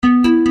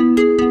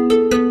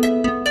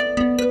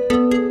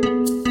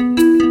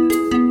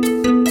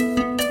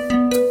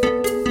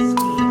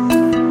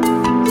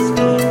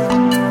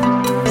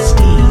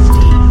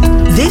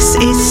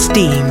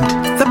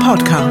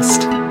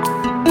podcast.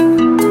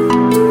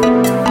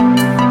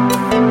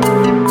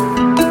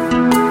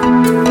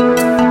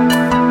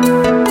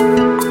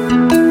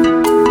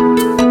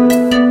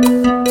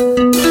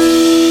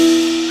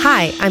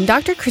 Hi, I'm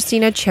Dr.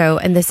 Christina Cho,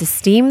 and this is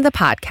STEAM, the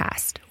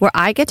podcast, where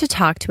I get to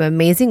talk to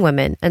amazing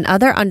women and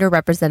other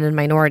underrepresented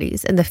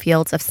minorities in the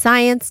fields of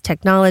science,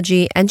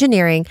 technology,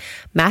 engineering,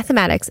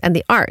 mathematics, and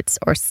the arts,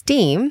 or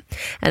STEAM,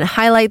 and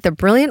highlight the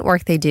brilliant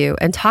work they do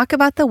and talk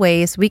about the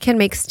ways we can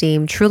make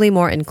STEAM truly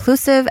more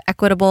inclusive,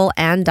 equitable,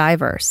 and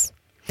diverse.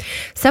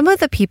 Some of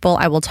the people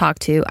I will talk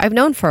to I've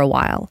known for a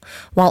while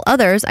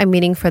others I'm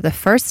meeting for the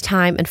first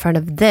time in front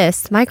of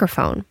this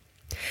microphone.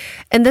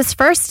 In this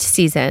first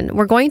season,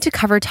 we're going to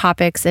cover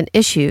topics and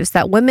issues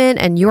that women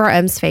and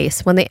URMs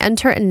face when they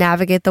enter and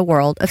navigate the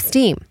world of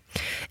STEAM.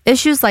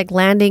 Issues like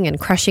landing and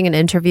crushing an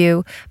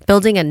interview,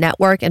 building a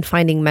network and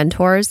finding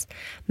mentors,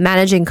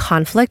 managing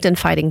conflict and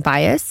fighting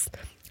bias,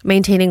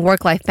 maintaining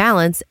work-life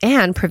balance,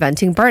 and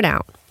preventing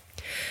burnout.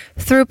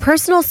 Through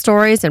personal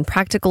stories and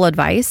practical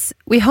advice,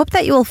 we hope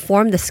that you will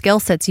form the skill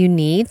sets you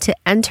need to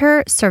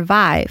enter,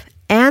 survive,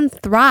 and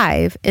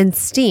thrive in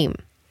STEAM.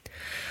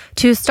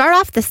 To start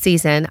off this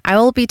season, I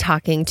will be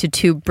talking to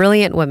two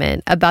brilliant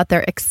women about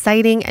their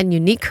exciting and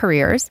unique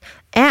careers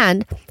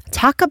and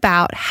talk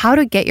about how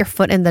to get your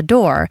foot in the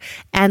door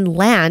and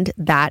land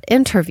that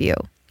interview.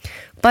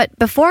 But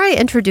before I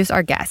introduce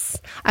our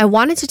guests, I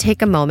wanted to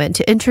take a moment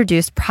to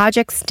introduce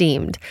Project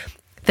STEAMed,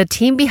 the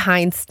team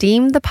behind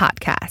STEAM, the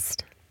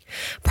podcast.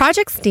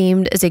 Project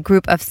STEAMed is a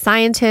group of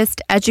scientists,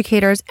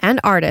 educators, and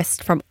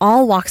artists from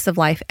all walks of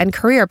life and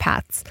career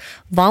paths,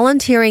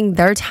 volunteering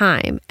their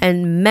time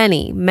and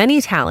many,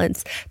 many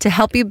talents to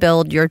help you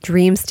build your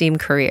dream STEAM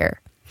career.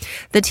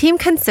 The team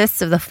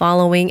consists of the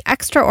following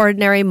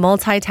extraordinary,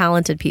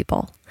 multi-talented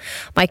people.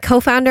 My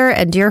co-founder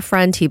and dear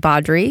friend T.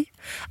 Baudry,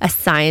 a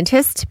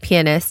scientist,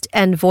 pianist,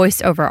 and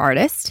voiceover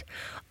artist.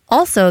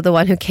 Also, the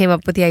one who came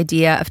up with the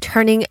idea of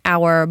turning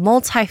our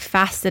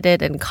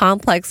multifaceted and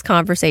complex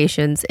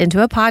conversations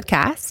into a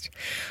podcast.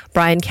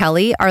 Brian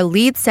Kelly, our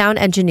lead sound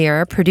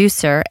engineer,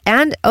 producer,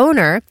 and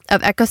owner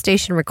of Echo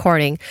Station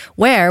Recording,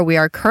 where we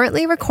are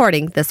currently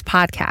recording this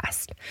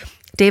podcast.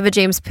 David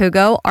James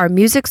Pugo, our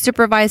music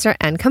supervisor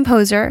and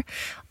composer.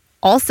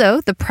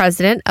 Also, the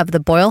president of the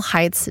Boyle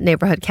Heights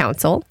Neighborhood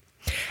Council.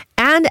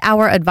 And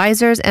our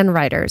advisors and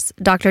writers,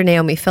 Dr.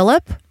 Naomi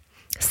Phillip,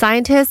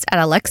 scientist at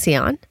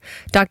Alexion,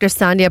 Dr.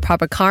 Sandhya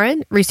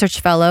Prabhakaran,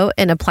 research fellow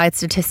in applied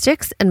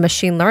statistics and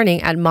machine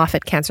learning at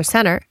Moffitt Cancer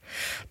Center,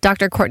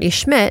 Dr. Courtney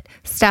Schmidt,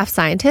 staff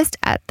scientist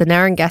at the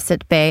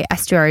Narragansett Bay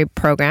Estuary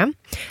Program,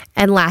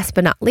 and last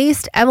but not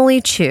least,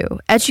 Emily Chu,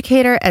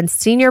 educator and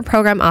senior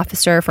program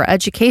officer for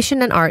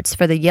education and arts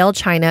for the Yale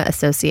China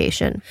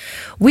Association.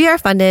 We are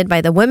funded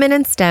by the Women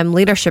in STEM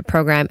Leadership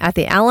Program at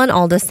the Alan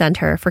Alda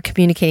Center for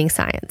Communicating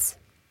Science.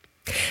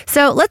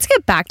 So let's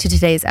get back to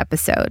today's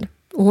episode.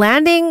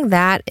 Landing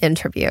that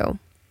interview.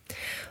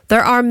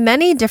 There are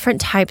many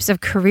different types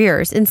of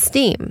careers in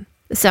STEAM.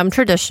 Some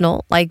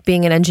traditional, like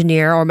being an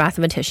engineer or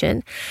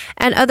mathematician,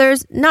 and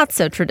others not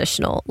so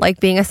traditional, like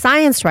being a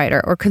science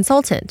writer or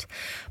consultant.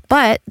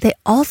 But they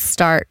all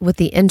start with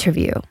the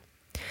interview.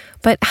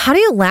 But how do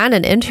you land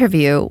an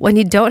interview when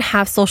you don't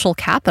have social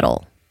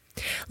capital?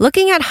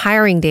 Looking at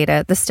hiring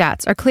data, the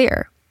stats are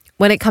clear.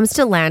 When it comes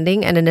to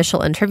landing an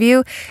initial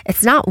interview,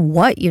 it's not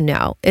what you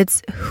know,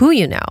 it's who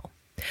you know.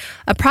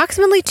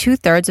 Approximately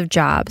 2/3 of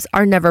jobs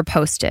are never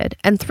posted,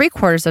 and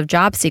 3/4 of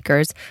job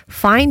seekers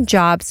find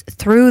jobs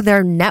through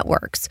their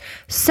networks.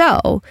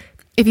 So,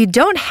 if you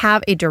don't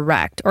have a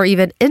direct or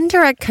even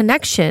indirect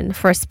connection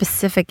for a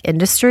specific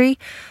industry,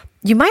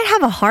 you might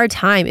have a hard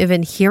time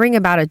even hearing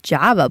about a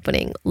job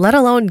opening, let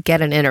alone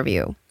get an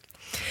interview.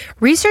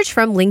 Research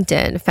from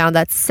LinkedIn found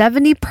that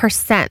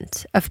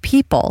 70% of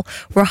people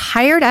were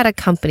hired at a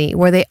company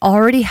where they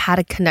already had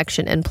a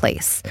connection in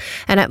place.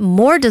 And at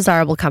more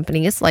desirable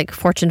companies like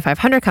Fortune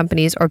 500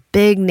 companies or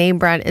big name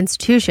brand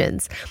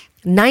institutions,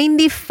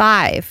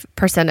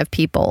 95% of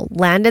people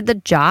landed the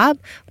job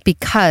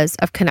because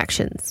of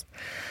connections.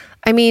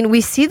 I mean,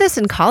 we see this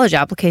in college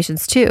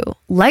applications too.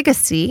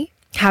 Legacy,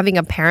 having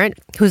a parent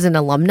who's an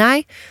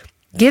alumni,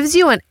 gives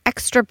you an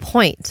extra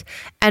point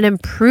and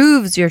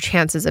improves your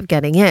chances of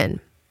getting in.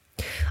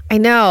 I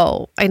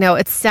know,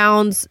 it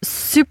sounds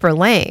super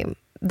lame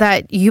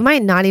that you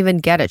might not even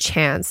get a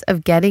chance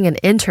of getting an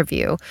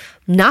interview,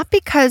 not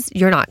because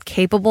you're not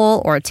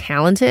capable or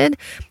talented,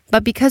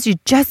 but because you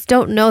just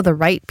don't know the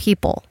right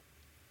people.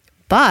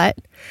 But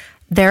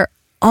there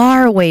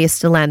are ways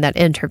to land that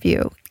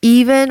interview,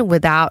 even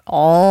without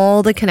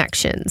all the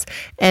connections,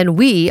 and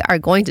we are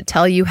going to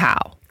tell you how.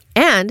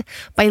 And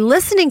by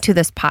listening to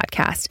this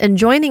podcast and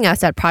joining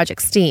us at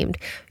Project STEAMed,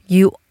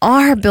 you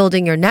are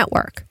building your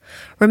network.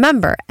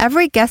 Remember,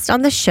 every guest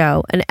on the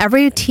show and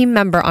every team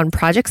member on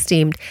Project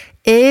STEAMed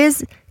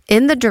is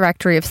in the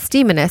directory of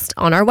STEAMinist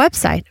on our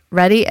website,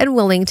 ready and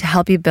willing to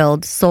help you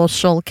build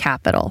social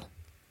capital.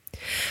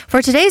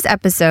 For today's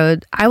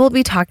episode, I will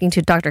be talking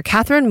to Dr.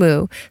 Catherine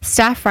Wu,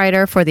 staff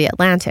writer for The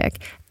Atlantic,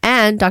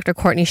 and Dr.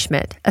 Courtney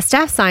Schmidt, a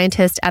staff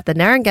scientist at the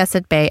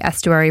Narragansett Bay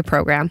Estuary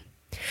Program.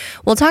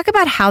 We'll talk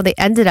about how they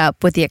ended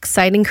up with the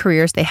exciting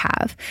careers they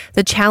have,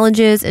 the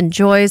challenges and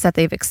joys that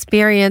they've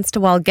experienced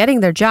while getting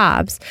their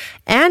jobs,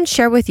 and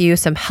share with you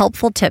some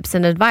helpful tips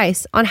and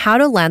advice on how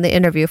to land the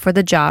interview for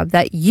the job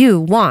that you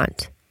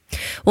want.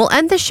 We'll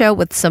end the show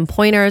with some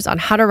pointers on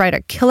how to write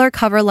a killer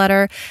cover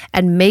letter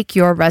and make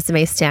your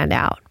resume stand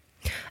out,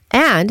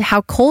 and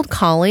how cold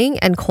calling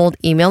and cold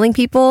emailing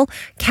people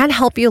can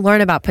help you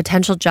learn about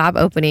potential job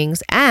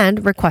openings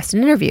and request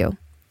an interview.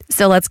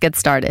 So let's get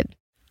started.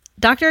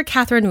 Dr.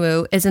 Catherine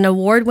Wu is an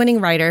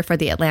award-winning writer for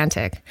The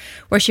Atlantic,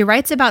 where she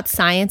writes about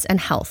science and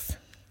health.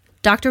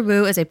 Dr.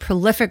 Wu is a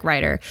prolific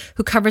writer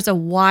who covers a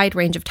wide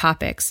range of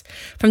topics,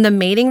 from the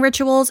mating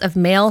rituals of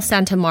male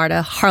Santa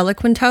Marta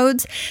harlequin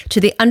toads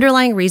to the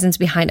underlying reasons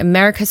behind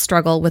America's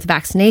struggle with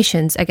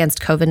vaccinations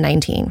against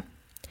COVID-19.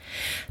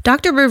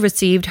 Dr. Wu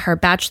received her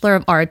Bachelor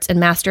of Arts and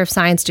Master of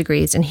Science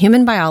degrees in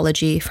human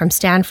biology from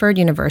Stanford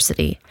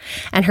University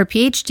and her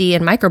PhD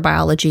in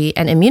microbiology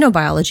and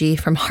immunobiology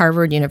from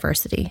Harvard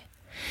University.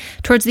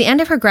 Towards the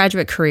end of her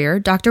graduate career,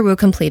 Dr. Wu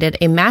completed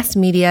a mass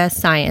media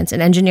science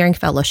and engineering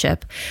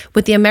fellowship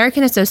with the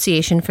American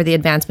Association for the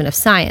Advancement of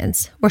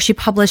Science, where she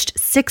published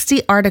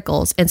 60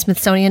 articles in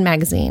Smithsonian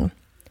Magazine.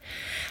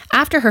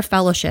 After her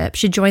fellowship,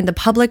 she joined the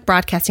public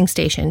broadcasting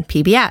station,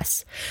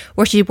 PBS,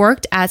 where she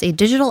worked as a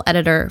digital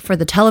editor for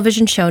the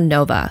television show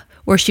Nova,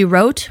 where she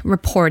wrote,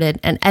 reported,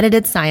 and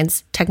edited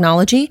science,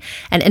 technology,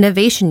 and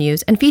innovation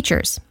news and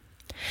features.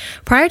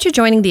 Prior to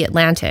joining The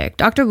Atlantic,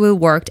 Dr. Wu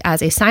worked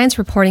as a science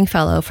reporting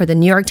fellow for the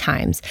New York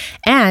Times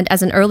and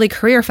as an early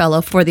career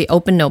fellow for the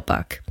Open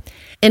Notebook.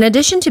 In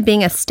addition to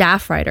being a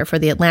staff writer for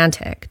The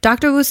Atlantic,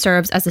 Dr. Wu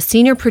serves as a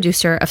senior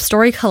producer of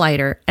Story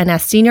Collider and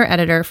as senior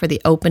editor for the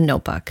Open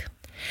Notebook.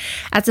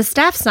 As a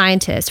staff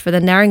scientist for the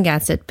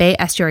Narragansett Bay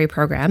Estuary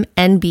Program,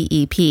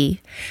 NBEP,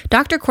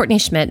 Dr. Courtney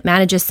Schmidt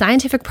manages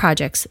scientific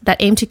projects that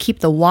aim to keep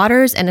the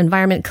waters and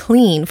environment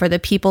clean for the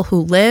people who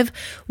live,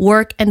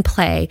 work, and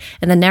play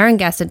in the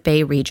Narragansett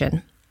Bay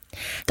region.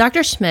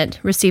 Dr. Schmidt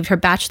received her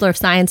Bachelor of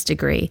Science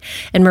degree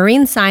in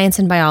Marine Science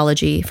and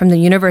Biology from the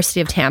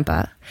University of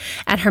Tampa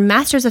and her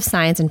Master's of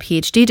Science and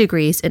PhD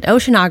degrees in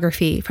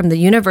Oceanography from the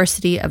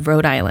University of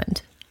Rhode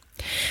Island.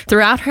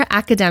 Throughout her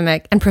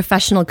academic and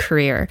professional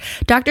career,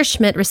 Dr.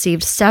 Schmidt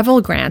received several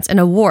grants and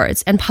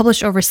awards and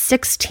published over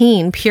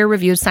 16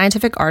 peer-reviewed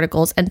scientific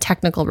articles and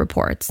technical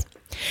reports.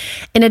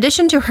 In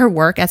addition to her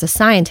work as a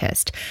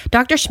scientist,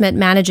 Dr. Schmidt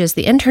manages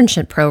the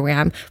internship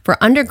program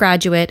for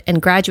undergraduate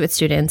and graduate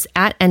students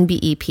at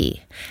NBEP,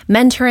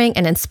 mentoring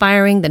and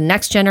inspiring the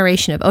next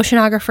generation of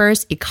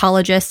oceanographers,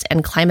 ecologists,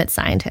 and climate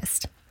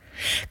scientists.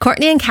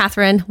 Courtney and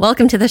Catherine,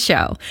 welcome to the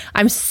show.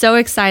 I'm so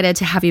excited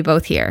to have you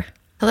both here.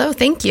 Hello,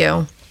 thank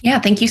you. Yeah,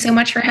 thank you so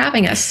much for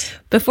having us.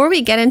 Before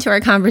we get into our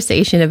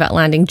conversation about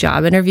landing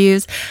job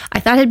interviews,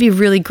 I thought it'd be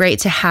really great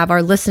to have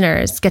our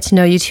listeners get to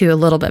know you two a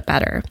little bit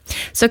better.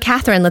 So,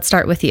 Catherine, let's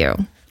start with you.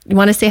 You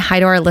want to say hi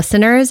to our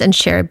listeners and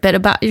share a bit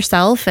about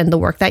yourself and the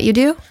work that you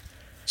do?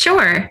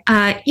 Sure.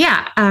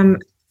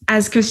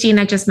 As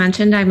Christina just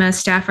mentioned, I'm a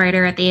staff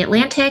writer at The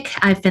Atlantic.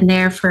 I've been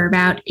there for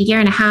about a year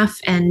and a half.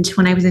 And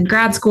when I was in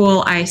grad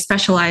school, I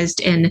specialized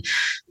in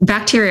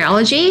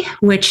bacteriology,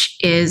 which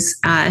is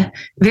a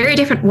very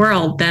different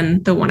world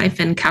than the one I've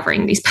been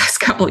covering these past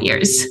couple of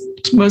years,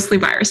 mostly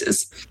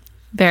viruses.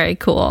 Very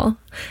cool.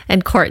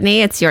 And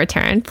Courtney, it's your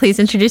turn. Please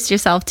introduce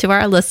yourself to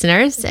our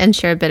listeners and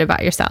share a bit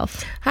about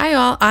yourself. Hi,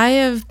 all. I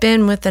have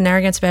been with the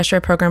Narragansett Bay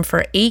Estuary Program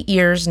for 8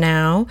 years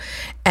now,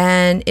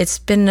 and it's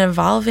been an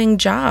evolving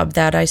job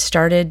that I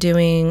started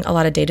doing a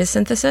lot of data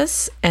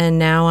synthesis, and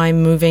now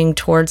I'm moving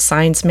towards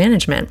science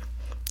management.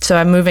 So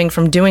I'm moving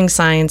from doing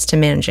science to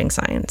managing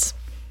science.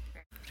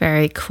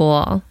 Very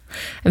cool.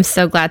 I'm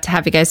so glad to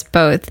have you guys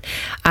both.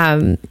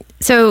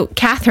 So,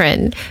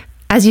 Catherine,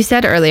 as you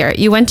said earlier,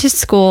 you went to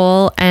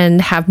school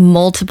and have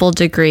multiple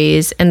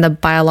degrees in the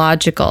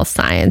biological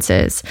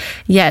sciences,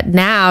 yet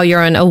now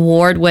you're an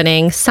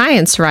award-winning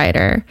science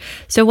writer.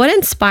 So what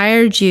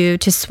inspired you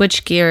to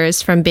switch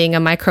gears from being a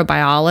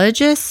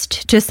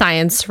microbiologist to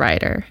science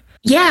writer?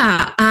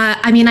 Yeah,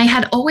 I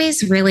had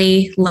always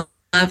really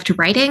loved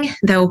writing,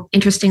 though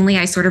interestingly,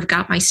 I sort of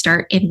got my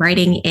start in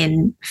writing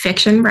in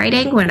fiction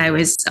writing when I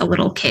was a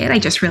little kid. I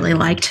just really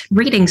liked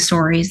reading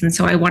stories, and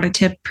so I wanted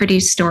to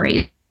produce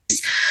stories.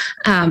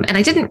 And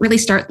I didn't really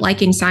start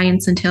liking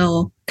science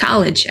until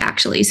college,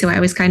 actually. So I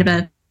was kind of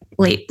a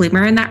late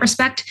bloomer in that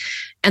respect.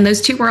 And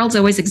those two worlds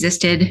always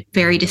existed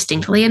very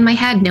distinctly in my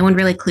head. No one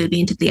really clued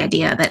me into the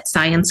idea that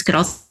science could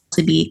also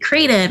be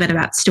creative and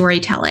about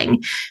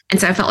storytelling. And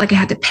so I felt like I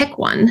had to pick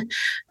one.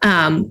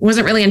 It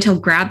wasn't really until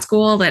grad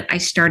school that I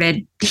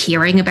started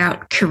hearing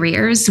about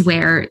careers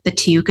where the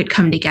two could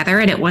come together.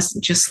 And it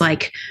wasn't just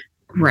like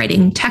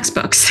writing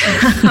textbooks.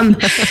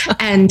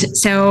 And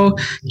so,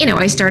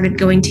 I started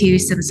going to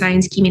some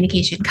science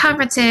communication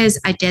conferences.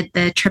 I did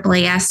the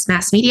AAAS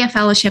Mass Media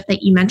Fellowship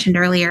that you mentioned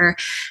earlier.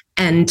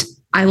 And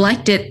I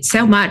liked it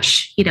so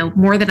much,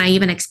 more than I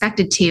even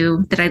expected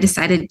to, that I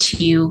decided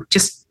to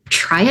just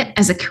try it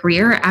as a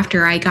career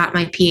after I got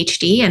my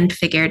PhD and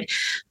figured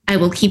I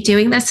will keep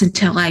doing this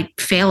until I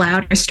fail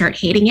out or start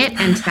hating it.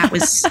 And that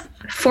was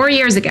 4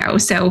 years ago.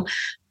 So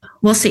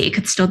we'll see. It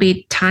could still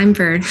be time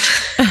for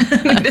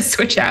me to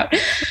switch out.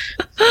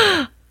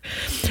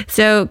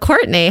 So,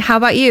 Courtney, how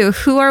about you?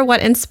 Who or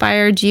what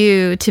inspired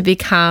you to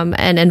become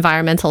an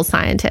environmental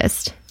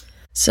scientist?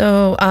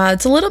 So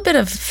it's a little bit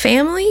of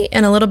family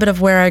and a little bit of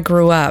where I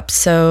grew up.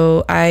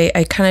 So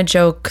I kind of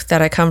joke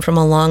that I come from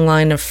a long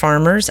line of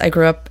farmers. I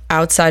grew up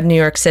outside New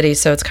York City,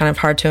 so it's kind of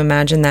hard to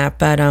imagine that.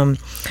 But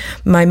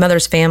my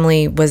mother's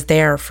family was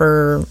there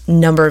for a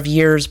number of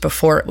years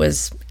before it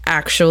was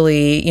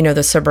actually,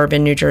 the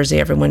suburban New Jersey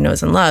everyone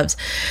knows and loves.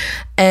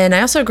 And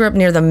I also grew up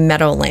near the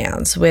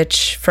Meadowlands,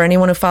 which for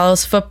anyone who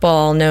follows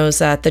football knows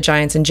that the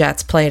Giants and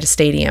Jets play at a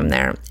stadium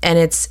there. And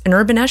it's an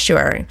urban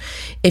estuary.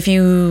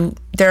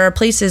 There are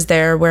places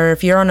there where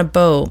if you're on a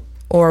boat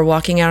or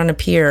walking out on a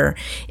pier,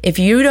 if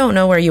you don't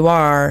know where you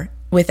are,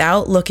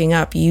 without looking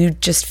up, you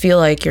just feel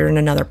like you're in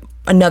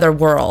another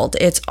world.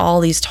 It's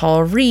all these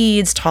tall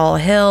reeds, tall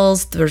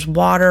hills, there's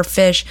water,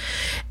 fish.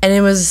 And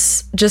it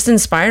was just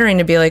inspiring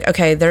to be like,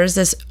 okay,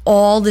 there's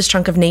all this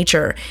chunk of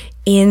nature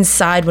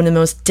inside one of the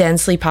most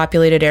densely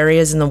populated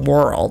areas in the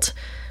world.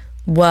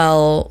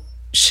 Well,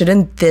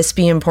 shouldn't this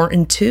be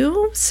important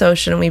too? So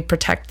shouldn't we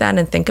protect that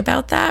and think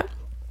about that?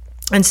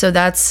 And so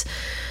that's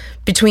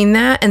between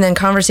that and then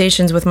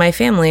conversations with my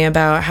family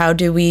about how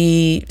do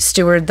we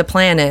steward the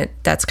planet.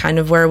 That's kind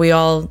of where we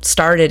all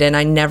started, and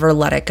I never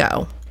let it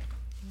go.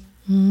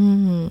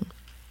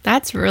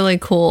 That's really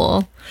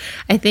cool.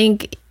 I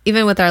think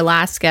even with our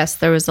last guest,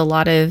 there was a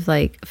lot of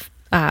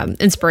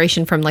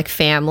inspiration from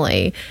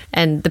family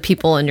and the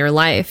people in your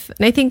life.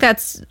 And I think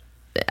that's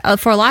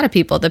for a lot of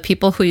people, the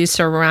people who you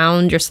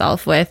surround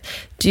yourself with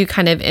do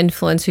kind of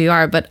influence who you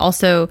are, but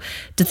also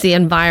it's the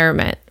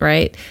environment,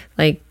 right?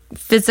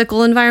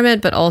 Physical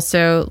environment, but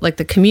also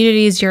the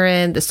communities you're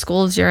in, the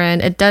schools you're in.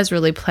 It does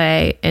really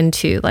play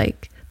into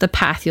the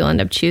path you'll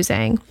end up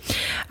choosing.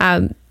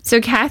 So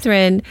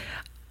Catherine,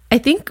 I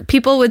think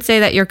people would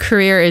say that your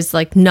career is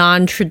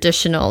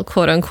non-traditional,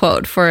 quote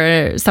unquote,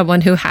 for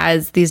someone who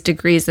has these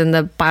degrees in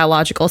the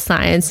biological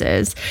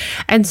sciences.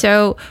 And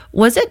so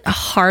was it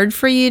hard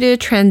for you to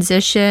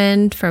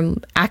transition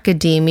from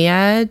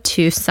academia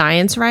to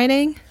science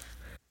writing?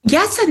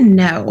 Yes and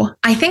no.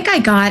 I think I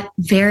got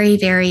very,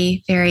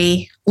 very,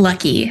 very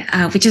lucky,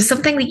 which is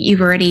something that you've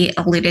already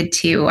alluded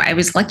to. I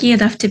was lucky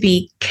enough to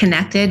be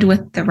connected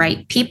with the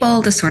right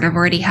people to sort of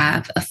already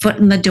have a foot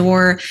in the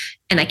door.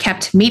 And I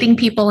kept meeting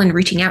people and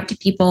reaching out to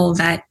people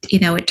that,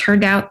 it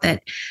turned out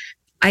that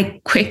I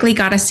quickly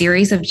got a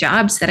series of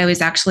jobs that I was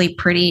actually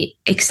pretty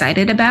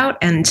excited about.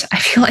 And I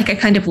feel like I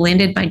kind of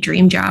landed my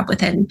dream job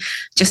within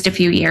just a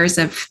few years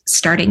of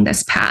starting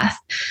this path.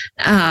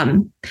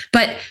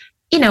 But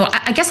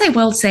I guess I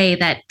will say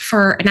that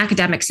for an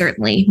academic,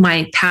 certainly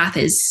my path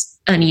is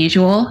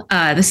unusual.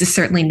 This is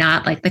certainly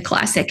not the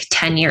classic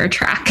tenure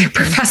track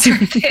professor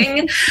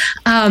thing.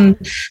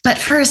 But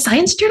for a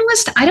science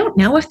journalist, I don't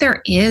know if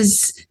there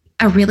is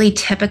a really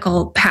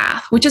typical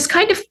path, which is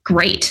kind of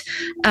great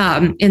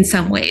in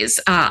some ways.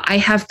 I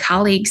have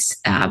colleagues,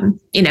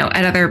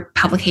 at other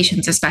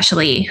publications,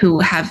 especially who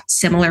have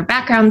similar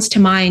backgrounds to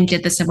mine,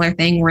 did the similar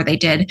thing where they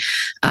did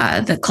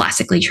the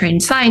classically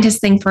trained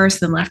scientist thing first,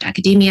 then left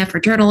academia for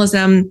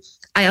journalism.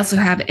 I also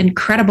have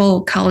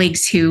incredible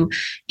colleagues who,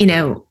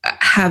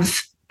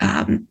 have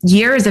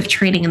years of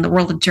training in the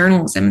world of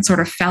journalism and sort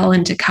of fell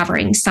into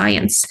covering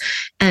science.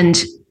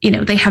 And,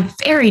 they have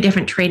very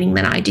different training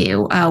than I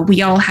do.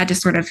 We all had to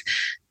sort of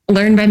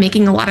learn by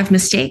making a lot of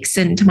mistakes,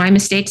 and my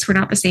mistakes were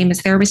not the same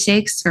as their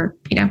mistakes, or,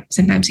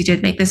 sometimes we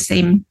did make the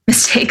same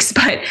mistakes,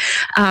 but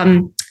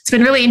it's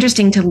been really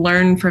interesting to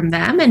learn from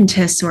them and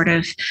to sort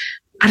of,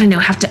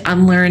 have to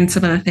unlearn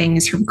some of the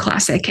things from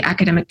classic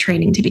academic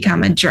training to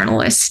become a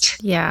journalist.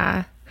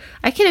 Yeah.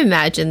 I can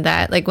imagine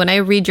that. When I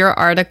read your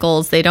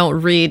articles, they don't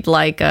read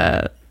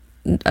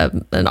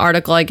an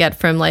article I get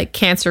from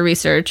Cancer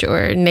Research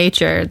or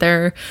Nature.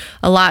 They're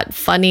a lot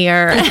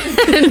funnier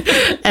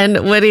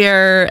and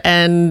wittier,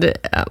 and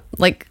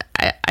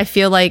I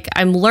feel like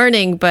I'm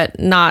learning, but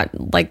not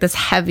this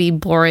heavy,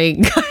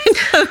 boring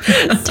kind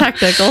of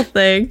technical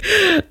thing.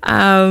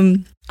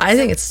 I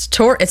think it's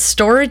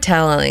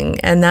storytelling,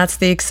 and that's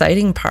the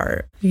exciting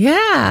part.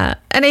 Yeah.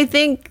 And I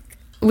think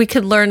we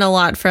could learn a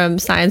lot from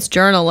science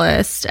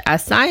journalists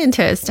as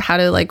scientists, how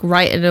to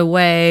write in a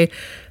way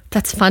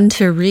that's fun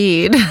to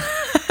read.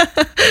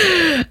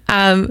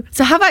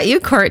 So how about you,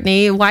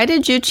 Courtney? Why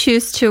did you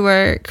choose to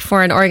work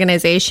for an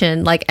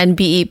organization like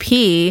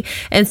NBEP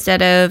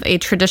instead of a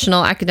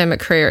traditional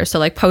academic career? So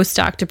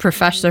postdoc to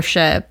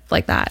professorship,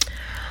 like that?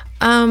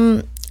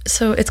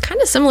 So it's kind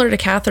of similar to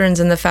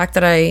Catherine's in the fact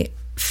that I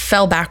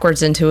fell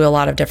backwards into a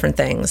lot of different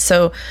things.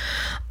 So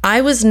I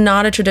was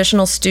not a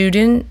traditional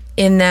student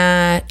in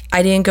that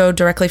I didn't go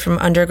directly from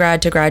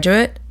undergrad to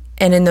graduate.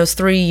 And in those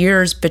 3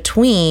 years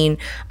between,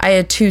 I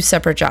had 2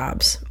 separate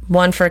jobs,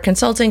 one for a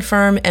consulting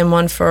firm and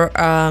one for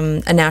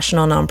a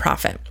national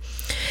nonprofit.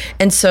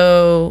 And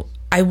so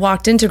I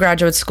walked into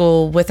graduate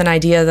school with an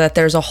idea that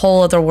there's a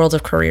whole other world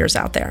of careers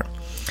out there.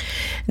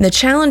 And the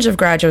challenge of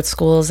graduate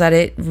school is that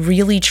it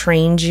really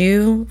trains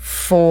you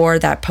for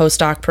that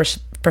postdoc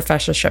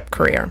professorship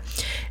career.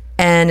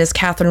 And as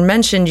Catherine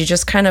mentioned, you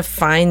just kind of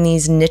find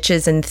these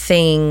niches and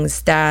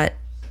things that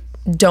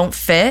don't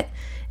fit,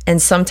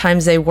 and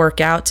sometimes they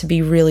work out to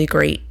be really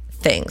great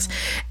things.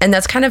 And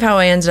that's kind of how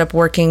I ended up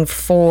working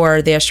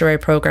for the SGRA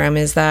program,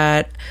 is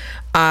that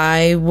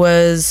I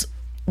was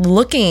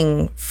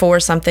looking for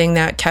something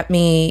that kept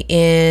me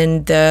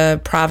in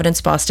the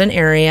Providence, Boston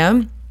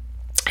area.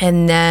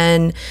 And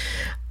then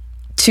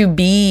to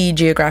be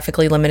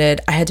geographically limited,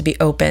 I had to be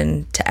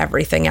open to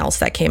everything else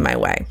that came my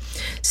way.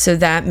 So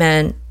that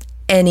meant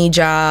any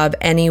job,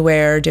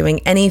 anywhere,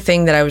 doing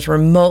anything that I was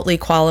remotely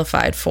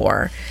qualified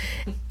for,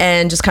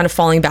 and just kind of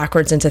falling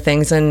backwards into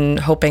things and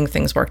hoping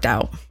things worked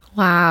out.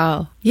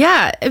 Wow.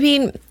 Yeah. I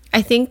mean,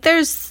 I think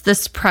there's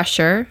this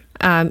pressure,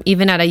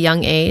 even at a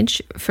young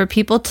age, for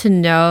people to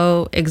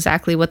know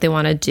exactly what they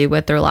want to do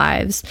with their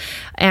lives.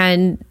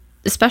 And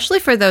especially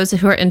for those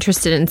who are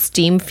interested in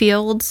STEAM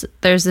fields,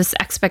 there's this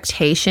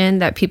expectation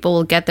that people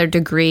will get their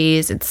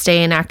degrees and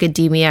stay in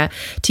academia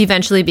to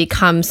eventually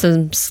become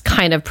some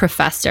kind of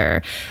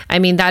professor. I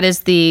mean, that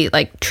is the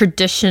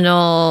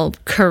traditional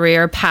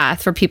career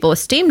path for people with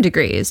STEAM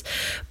degrees.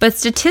 But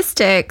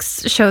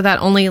statistics show that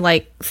only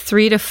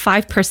 3 to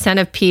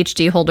 5% of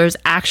PhD holders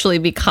actually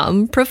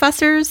become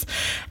professors,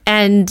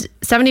 and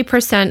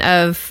 70%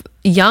 of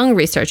young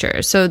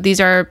researchers, so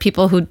these are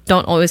people who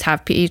don't always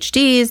have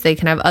PhDs, they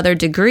can have other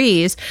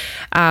degrees,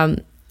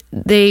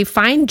 they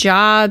find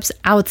jobs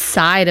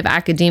outside of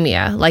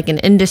academia, like in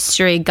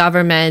industry,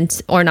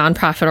 government, or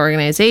nonprofit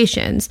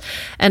organizations.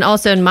 And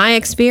also in my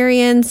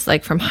experience,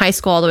 from high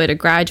school all the way to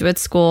graduate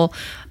school,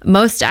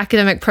 most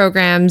academic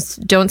programs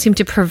don't seem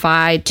to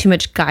provide too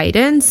much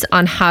guidance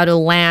on how to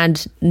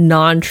land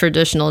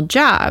non-traditional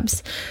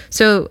jobs.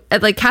 So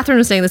like Catherine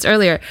was saying this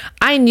earlier,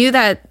 I knew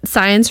that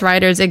science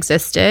writers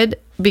existed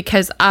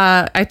because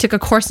I took a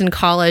course in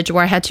college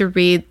where I had to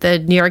read the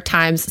New York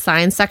Times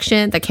science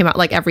section that came out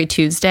every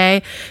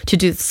Tuesday to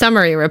do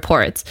summary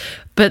reports.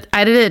 But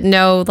I didn't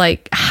know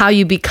how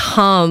you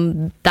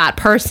become that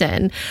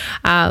person.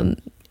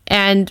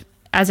 And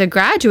as a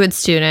graduate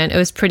student, it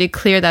was pretty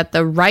clear that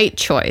the right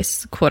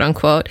choice, quote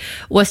unquote,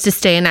 was to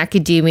stay in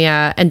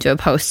academia and do a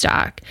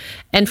postdoc.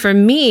 And for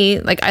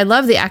me, I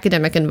love the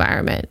academic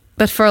environment.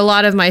 But for a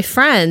lot of my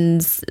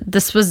friends,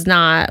 this was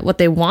not what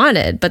they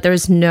wanted, but there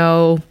was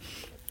no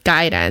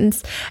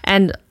guidance.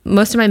 And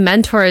most of my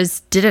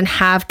mentors didn't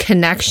have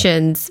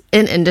connections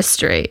in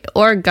industry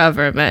or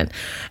government.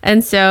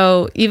 And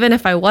so even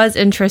if I was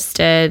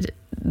interested,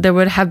 there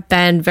would have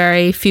been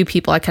very few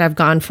people I could have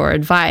gone for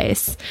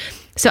advice.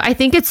 So I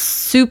think it's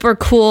super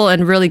cool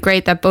and really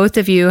great that both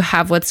of you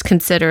have what's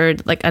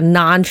considered a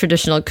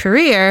non-traditional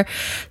career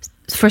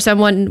for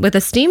someone with a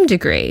STEAM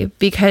degree,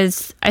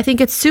 because I think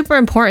it's super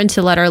important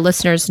to let our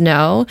listeners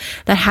know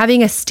that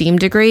having a STEAM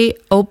degree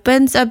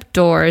opens up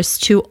doors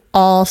to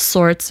all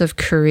sorts of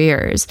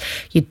careers.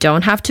 You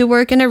don't have to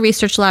work in a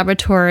research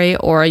laboratory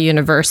or a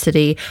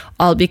university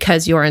all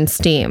because you're in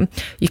STEAM.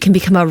 You can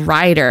become a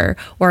writer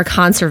or a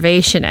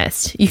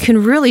conservationist. You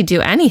can really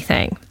do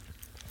anything.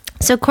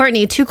 So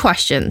Courtney, 2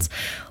 questions.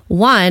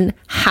 1,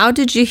 how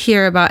did you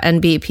hear about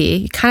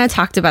NBP? You kind of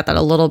talked about that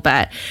a little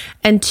bit.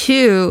 And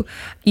 2,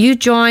 you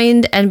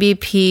joined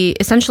NBP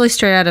essentially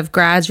straight out of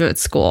graduate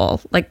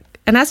school.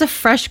 And as a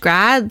fresh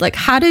grad,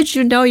 how did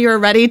you know you were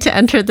ready to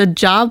enter the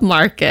job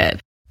market?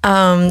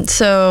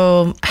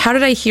 So how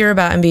did I hear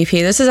about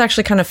NBP? This is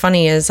actually kind of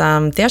funny, is the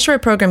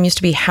SGRA program used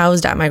to be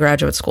housed at my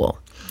graduate school.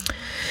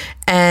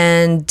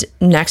 And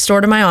next door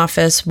to my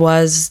office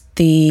was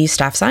the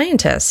staff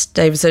scientist.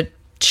 He was a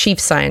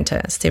chief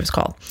scientist, he was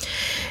called.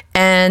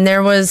 And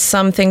there was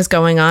some things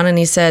going on, and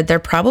he said, they're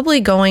probably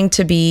going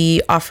to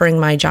be offering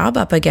my job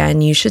up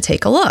again. You should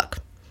take a look.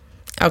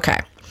 Okay.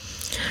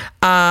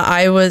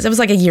 It was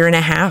a year and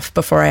a half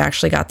before I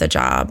actually got the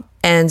job.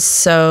 And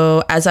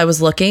so as I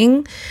was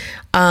looking,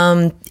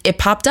 it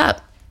popped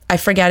up. I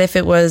forget if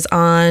it was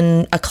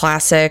on a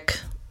classic,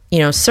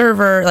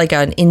 server, like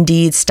an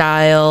Indeed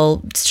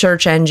style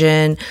search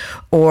engine,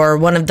 or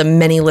one of the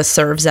many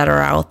listservs that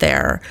are out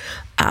there.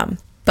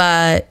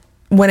 But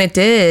when it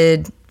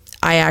did,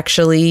 I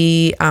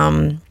actually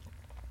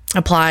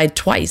applied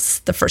twice.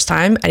 The first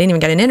time, I didn't even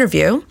get an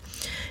interview.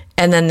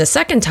 And then the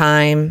second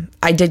time,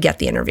 I did get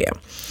the interview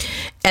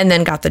and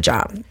then got the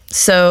job.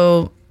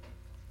 So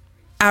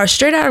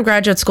straight out of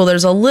graduate school,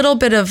 there's a little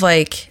bit of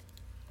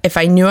if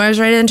I knew I was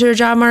ready to enter the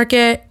job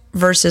market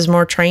versus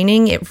more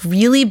training, it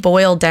really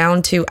boiled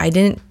down to I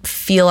didn't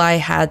feel I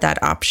had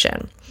that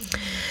option.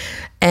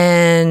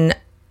 And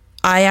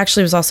I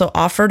actually was also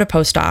offered a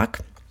postdoc.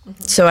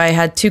 So I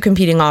had 2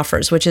 competing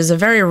offers, which is a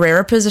very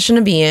rare position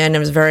to be in. It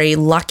was a very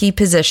lucky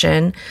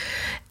position.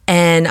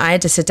 And I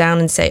had to sit down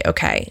and say,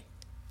 okay,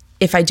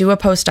 if I do a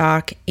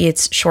postdoc,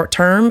 it's short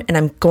term and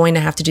I'm going to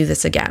have to do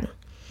this again.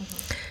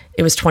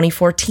 It was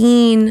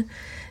 2014.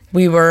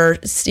 We were,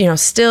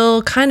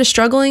 still kind of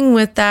struggling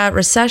with that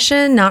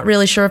recession, not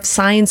really sure if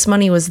science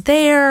money was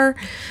there.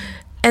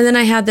 And then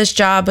I had this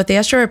job with the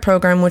SGRI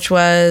program, which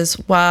was,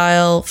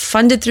 while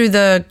funded through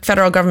the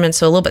federal government,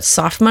 so a little bit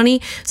soft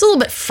money, it's a little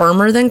bit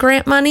firmer than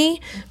grant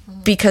money,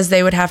 because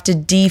they would have to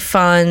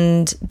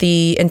defund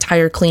the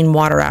entire Clean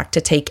Water Act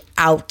to take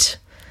out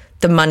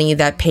the money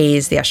that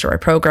pays the SGRI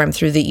program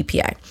through the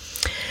EPA.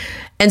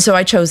 And so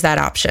I chose that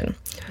option.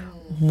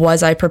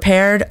 Was I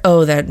prepared?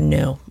 Oh,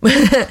 no.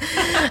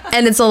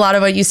 And it's a lot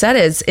of what you said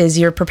is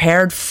you're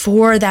prepared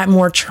for that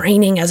more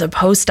training as a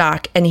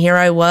postdoc. And here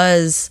I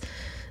was,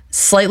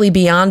 slightly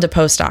beyond a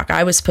postdoc.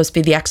 I was supposed to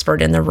be the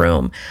expert in the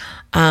room.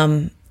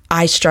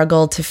 I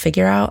struggled to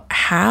figure out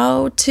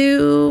how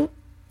to,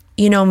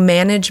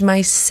 manage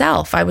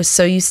myself. I was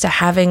so used to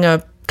having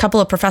a couple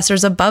of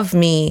professors above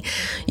me,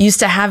 used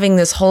to having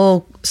this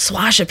whole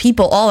swash of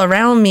people all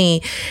around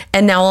me.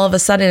 And now all of a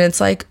sudden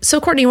it's like, so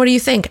Courtney, what do you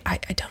think? I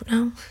don't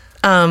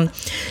know.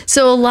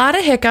 So a lot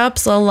of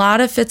hiccups, a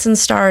lot of fits and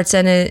starts,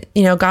 and it,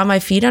 got my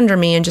feet under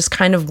me and just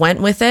kind of went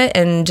with it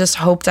and just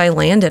hoped I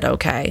landed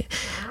okay.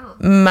 Wow.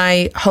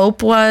 My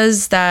hope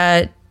was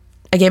that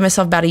I gave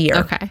myself about a year.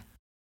 Okay.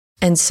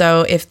 And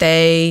so if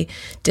they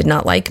did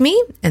not like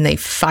me and they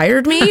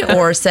fired me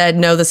or said,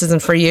 no, this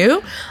isn't for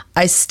you,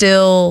 I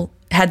still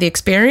had the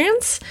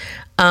experience.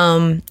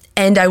 And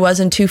I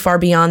wasn't too far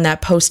beyond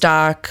that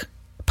postdoc,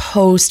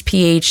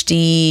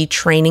 post-PhD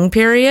training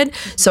period.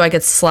 So I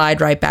could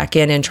slide right back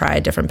in and try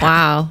a different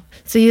path. Wow.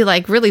 So you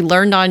really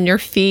learned on your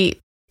feet.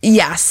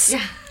 Yes.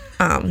 Yeah.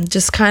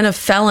 Just kind of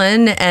fell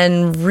in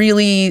and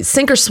really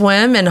sink or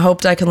swim and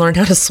hoped I could learn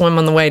how to swim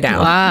on the way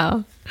down.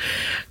 Wow.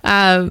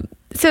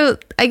 So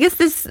I guess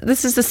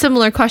this is a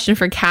similar question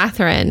for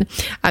Catherine.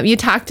 You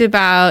talked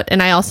about,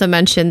 and I also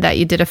mentioned that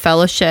you did a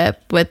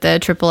fellowship with the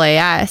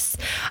AAAS.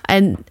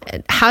 And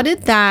how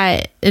did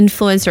that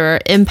influence or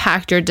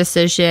impact your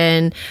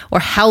decision or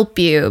help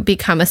you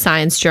become a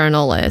science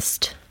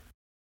journalist?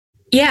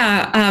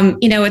 Yeah.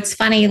 It's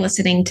funny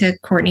listening to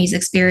Courtney's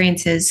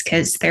experiences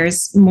because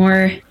there's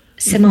more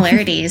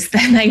similarities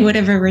than I would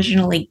have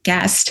originally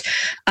guessed.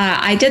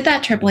 I did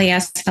that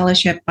AAAS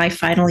fellowship my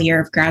final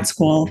year of grad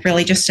school,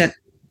 really just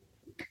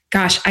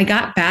I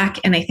got back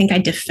and I think I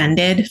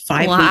defended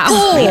 5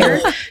 weeks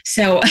later.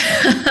 So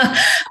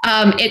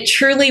it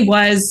truly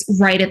was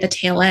right at the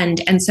tail end.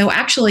 And so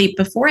actually,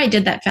 before I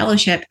did that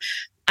fellowship,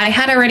 I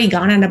had already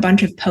gone on a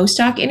bunch of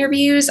postdoc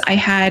interviews. I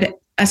had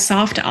a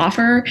soft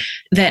offer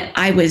that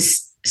I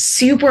was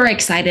super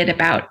excited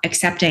about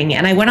accepting.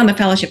 And I went on the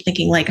fellowship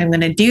thinking I'm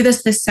going to do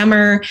this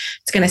summer.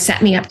 It's going to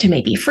set me up to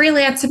maybe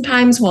freelance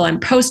sometimes while I'm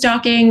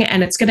postdocing,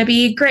 and it's going to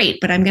be great,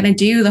 but I'm going to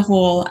do the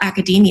whole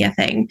academia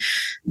thing.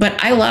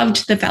 But I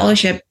loved the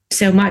fellowship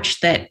so much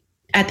that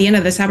at the end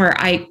of the summer,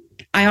 I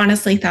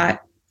honestly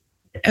thought,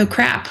 oh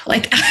crap,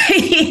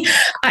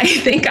 I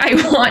think I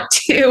want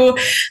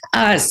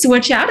to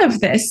switch out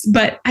of this.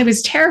 But I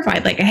was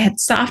terrified. I had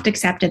soft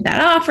accepted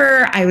that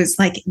offer. I was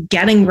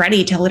getting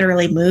ready to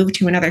literally move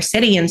to another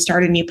city and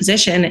start a new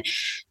position.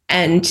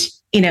 And,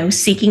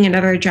 seeking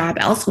another job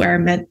elsewhere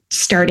meant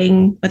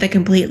starting with a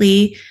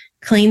completely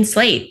clean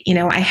slate.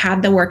 I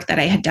had the work that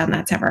I had done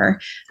that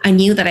summer. I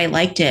knew that I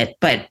liked it,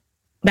 but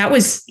that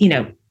was,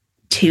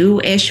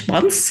 2-ish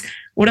months.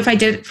 What if I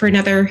did it for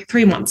another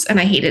 3 months and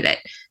I hated it?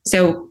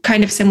 So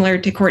kind of similar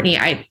to Courtney,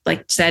 I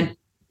said,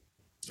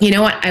 you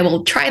know what, I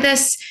will try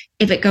this.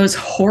 If it goes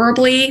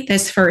horribly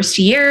this first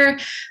year,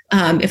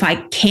 if I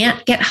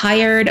can't get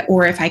hired,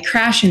 or if I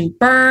crash and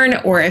burn,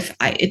 or if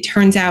it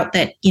turns out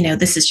that,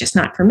 this is just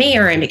not for me,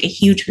 or I make a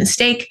huge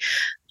mistake,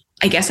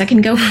 I guess I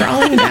can go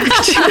crawling back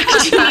to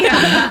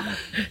academia.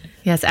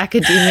 Yes,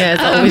 academia is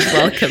always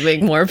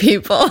welcoming more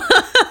people.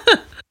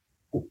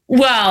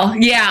 Well,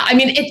 yeah.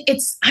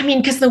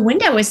 Because the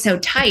window is so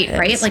tight,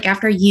 right?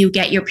 After you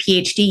get your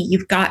PhD,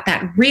 you've got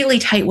that really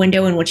tight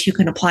window in which you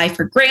can apply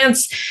for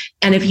grants.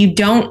 And if you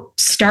don't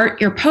start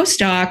your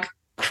postdoc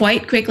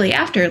quite quickly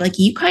after,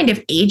 you kind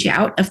of age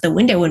out of the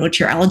window in which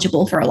you're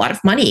eligible for a lot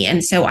of money.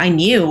 And so I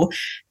knew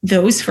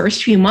those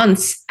first few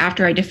months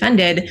after I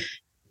defended,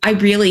 I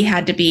really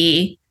had to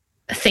be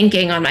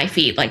thinking on my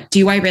feet,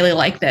 do I really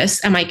like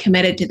this? Am I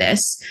committed to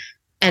this?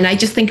 And I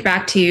just think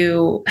back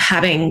to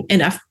having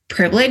enough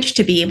privilege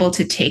to be able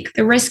to take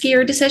the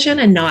riskier decision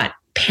and not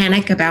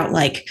panic about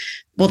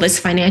will this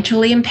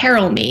financially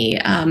imperil me?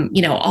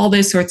 All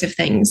those sorts of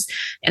things.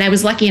 And I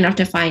was lucky enough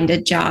to find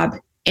a job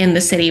in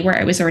the city where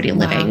I was already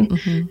living. Wow.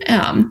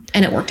 Mm-hmm.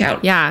 And it worked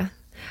out. Yeah.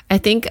 I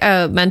think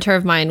a mentor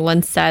of mine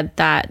once said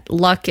that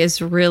luck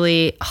is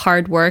really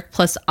hard work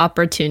plus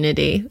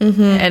opportunity.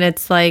 Mm-hmm. And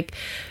it's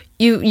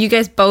you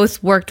guys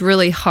both worked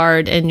really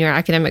hard in your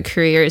academic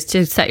careers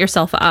to set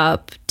yourself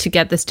up to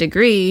get this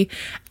degree.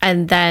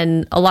 And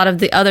then a lot of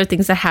the other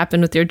things that happen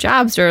with your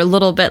jobs are a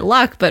little bit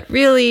luck, but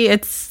really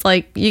it's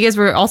you guys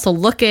were also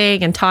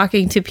looking and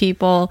talking to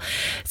people.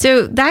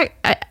 So that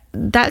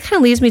kind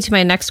of leads me to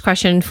my next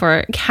question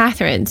for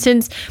Catherine.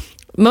 Since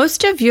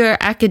Most of your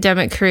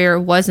academic career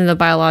was in the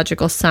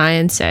biological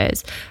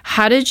sciences.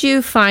 How did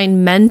you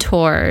find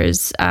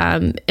mentors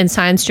in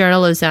science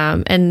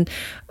journalism? And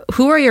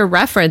who are your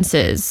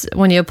references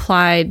when you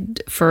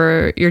applied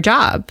for your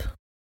job?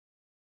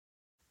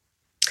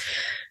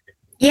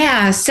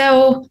 Yeah,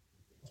 so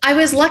I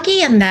was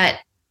lucky in that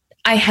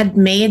I had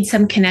made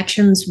some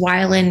connections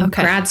while in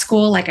grad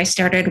school. Like I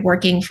started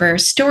working for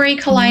Story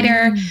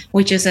Collider,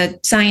 which is a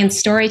science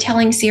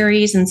storytelling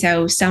series. And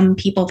so some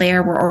people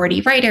there were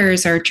already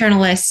writers or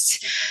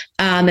journalists.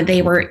 And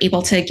they were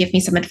able to give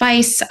me some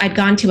advice. I'd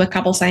gone to a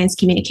couple science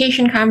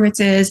communication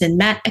conferences and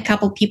met a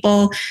couple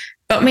people,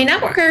 but my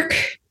network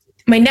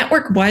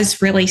was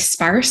really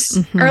sparse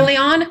early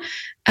on.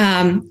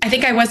 I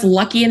think I was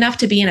lucky enough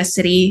to be in a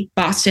city,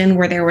 Boston,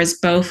 where there was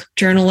both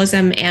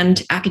journalism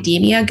and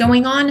academia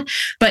going on.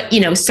 But,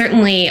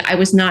 certainly I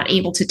was not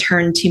able to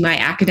turn to my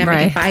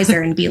academic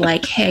advisor and be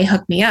like, hey,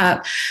 hook me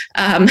up.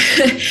 And,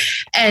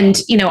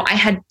 I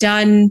had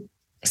done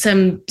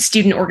some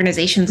student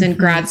organizations in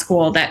grad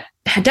school that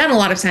had done a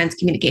lot of science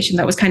communication.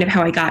 That was kind of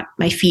how I got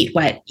my feet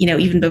wet,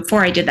 even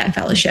before I did that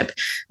fellowship.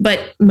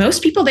 But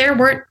most people there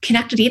weren't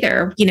connected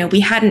either. We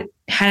hadn't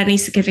had any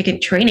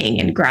significant training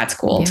in grad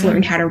school to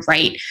learn how to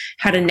write,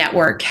 how to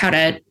network, how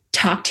to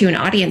talk to an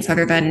audience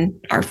other than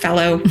our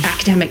fellow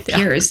academic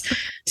peers.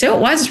 So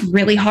it was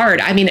really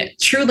hard. I mean,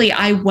 truly,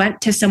 I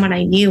went to someone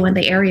I knew in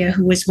the area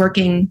who was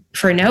working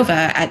for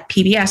Nova at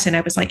PBS. And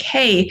I was like,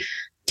 hey,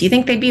 do you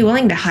think they'd be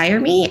willing to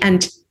hire me?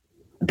 And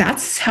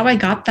that's how I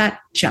got that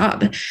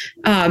job.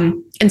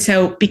 And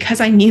so because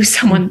I knew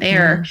someone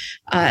there,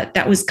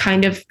 that was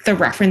kind of the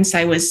reference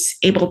I was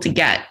able to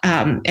get.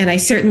 And I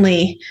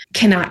certainly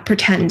cannot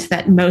pretend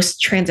that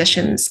most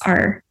transitions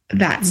are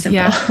that simple.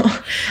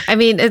 Yeah. I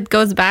mean, it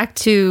goes back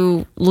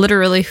to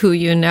literally who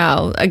you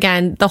know.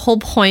 Again, the whole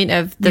point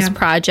of this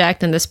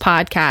project and this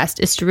podcast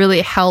is to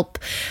really help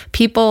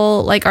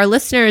people like our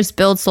listeners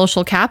build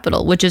social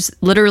capital, which is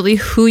literally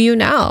who you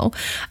know.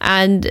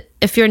 And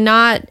if you're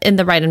not in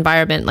the right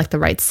environment, like the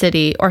right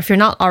city, or if you're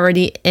not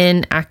already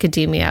in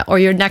academia, or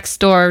your next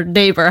door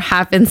neighbor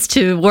happens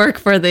to work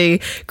for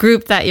the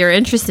group that you're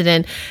interested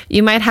in,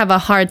 you might have a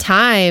hard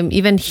time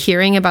even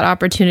hearing about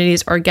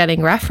opportunities or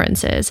getting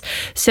references.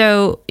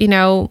 So,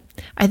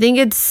 I think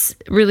it's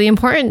really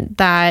important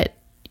that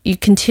you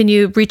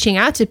continue reaching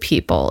out to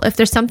people. If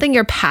there's something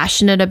you're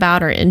passionate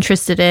about or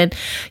interested in,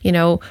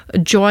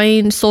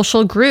 join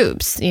social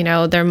groups.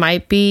 There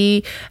might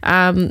be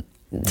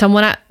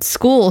someone at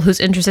school who's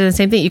interested in the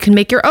same thing. You can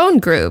make your own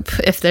group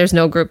if there's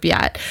no group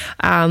yet.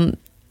 And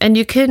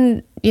you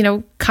can,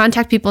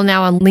 contact people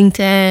now on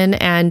LinkedIn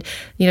and,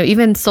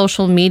 even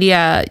social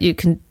media. You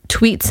can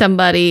tweet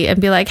somebody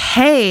and be like,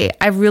 hey,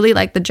 I really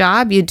like the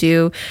job you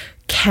do.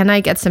 Can I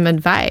get some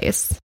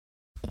advice?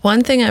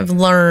 One thing I've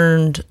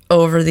learned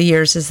over the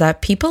years is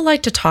that people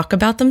like to talk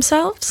about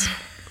themselves.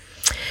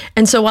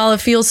 And so while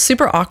it feels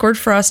super awkward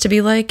for us to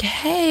be like,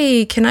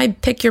 hey, can I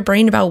pick your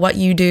brain about what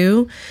you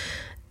do?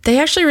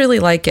 They actually really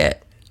like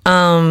it.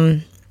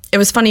 It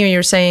was funny when you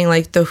were saying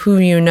like the who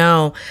you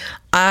know.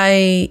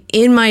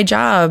 In my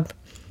job,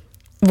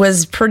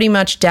 was pretty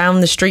much down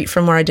the street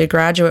from where I did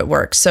graduate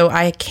work. So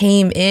I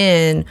came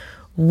in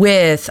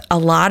with a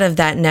lot of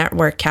that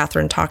network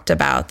Catherine talked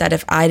about, that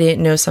if I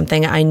didn't know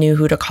something, I knew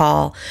who to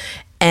call.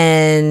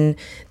 And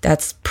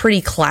that's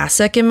pretty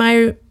classic in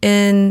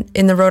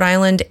the Rhode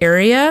Island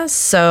area.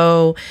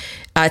 So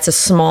it's a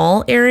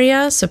small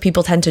area, so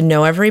people tend to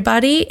know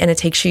everybody, and it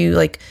takes you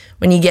like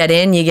when you get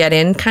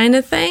in kind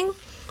of thing.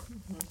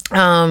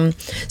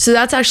 So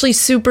that's actually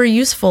super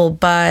useful.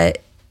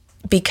 But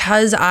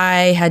because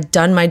I had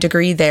done my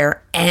degree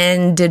there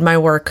and did my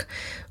work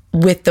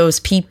with those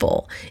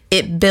people,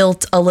 it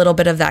built a little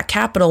bit of that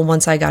capital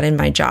once I got in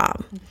my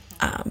job.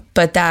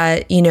 But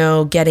that,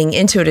 getting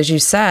into it, as you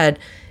said,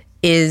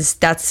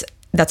 that's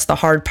the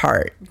hard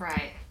part.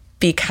 Right.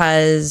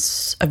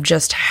 Because of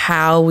just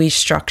how we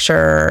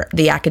structure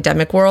the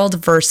academic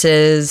world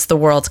versus the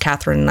world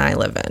Catherine and I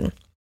live in.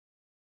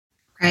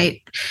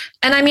 Right.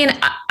 And I mean,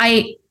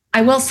 I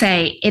will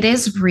say it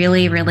is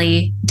really,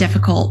 really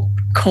difficult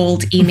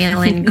cold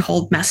emailing,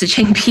 cold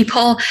messaging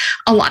people.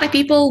 A lot of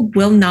people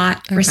will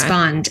not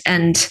respond.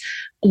 And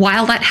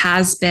while that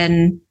has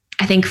been,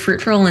 I think,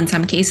 fruitful in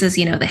some cases,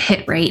 the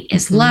hit rate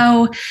is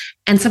low.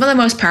 And some of the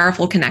most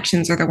powerful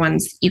connections are the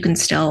ones you can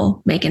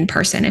still make in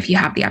person if you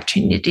have the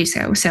opportunity to do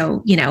so.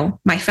 So,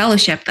 my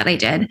fellowship that I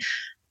did,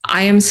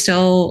 I am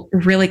still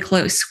really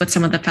close with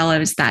some of the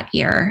fellows that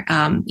year.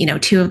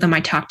 Two of them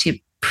I talked to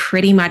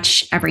pretty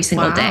much every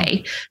single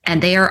day.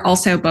 And they are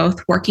also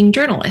both working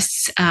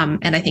journalists.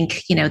 And I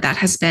think, that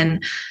has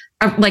been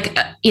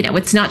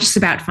it's not just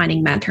about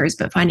finding mentors,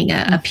 but finding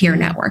a peer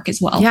network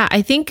as well. Yeah,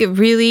 I think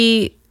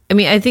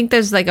I think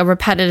there's like a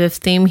repetitive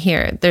theme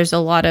here. There's a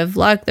lot of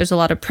luck. There's a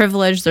lot of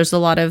privilege. There's a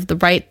lot of the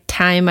right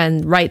time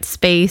and right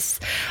space.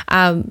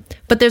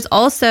 But there's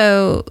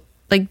also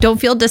don't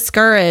feel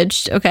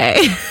discouraged.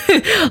 Okay.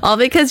 All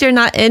because you're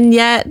not in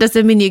yet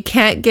doesn't mean you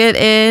can't get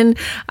in.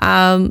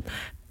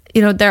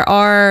 there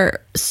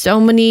are so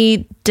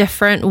many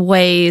different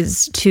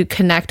ways to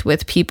connect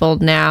with people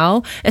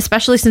now,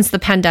 especially since the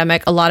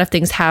pandemic. A lot of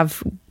things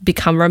have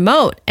become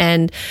remote.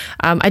 And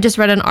I just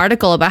read an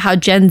article about how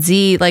Gen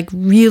Z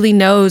really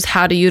knows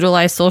how to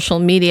utilize social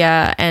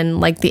media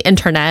and the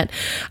internet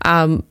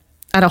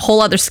at a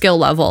whole other skill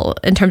level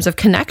in terms of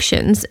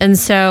connections. And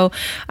so,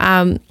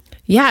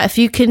 if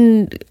you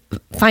can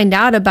find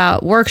out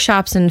about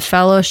workshops and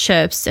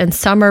fellowships and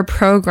summer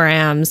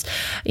programs,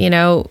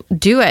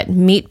 do it.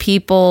 Meet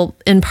people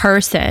in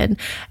person.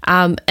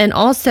 And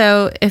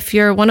also, if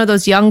you're one of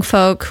those young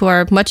folk who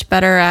are much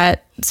better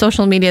at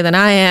social media than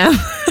I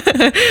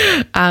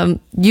am,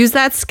 use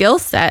that skill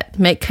set.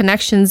 Make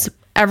connections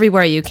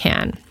everywhere you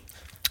can.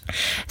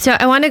 So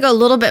I want to go a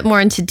little bit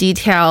more into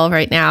detail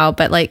right now,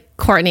 but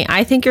Courtney,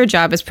 I think your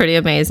job is pretty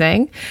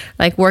amazing.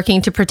 Working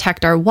to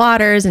protect our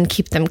waters and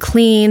keep them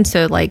clean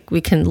so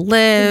we can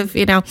live,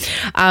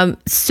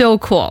 so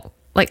cool.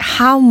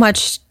 How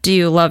much do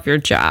you love your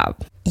job?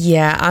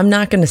 Yeah, I'm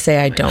not going to say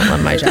I don't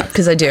love my job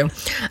because I do.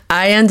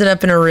 I ended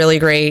up in a really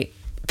great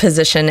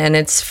position, and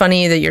it's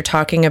funny that you're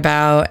talking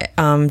about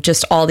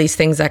just all these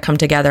things that come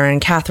together.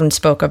 And Catherine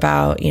spoke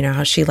about,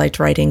 how she liked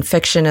writing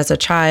fiction as a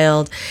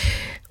child.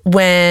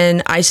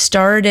 When I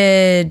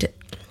started,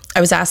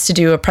 I was asked to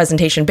do a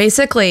presentation,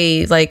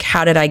 basically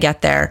how did I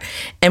get there?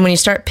 And when you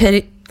start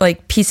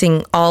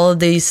piecing all of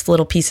these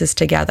little pieces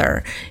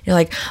together, you're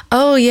like,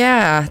 oh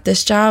yeah,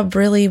 this job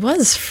really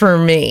was for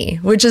me,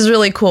 which is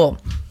really cool.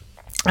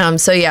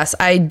 So yes,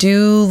 I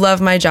do love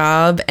my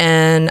job,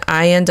 and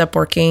I end up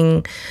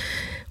working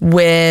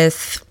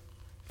with,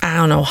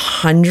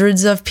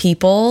 hundreds of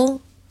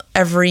people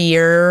every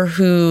year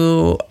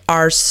who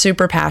are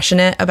super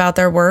passionate about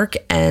their work,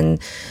 and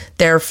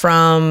they're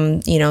from,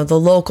 the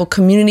local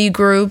community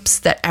groups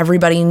that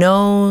everybody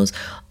knows,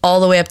 all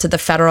the way up to the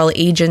federal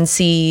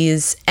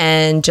agencies,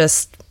 and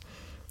just,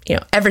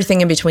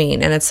 everything in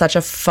between. And it's such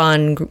a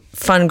fun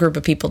group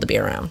of people to be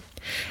around.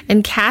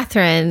 And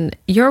Catherine,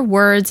 your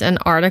words and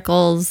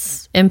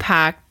articles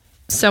impact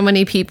so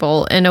many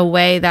people in a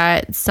way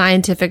that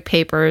scientific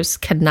papers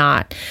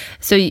cannot.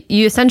 So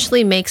you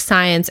essentially make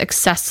science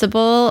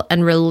accessible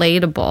and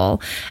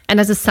relatable. And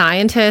as a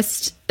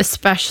scientist,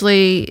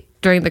 especially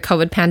during the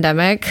COVID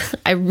pandemic,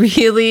 I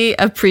really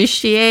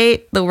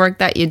appreciate the work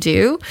that you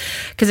do,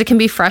 because it can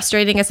be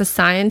frustrating as a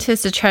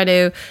scientist to try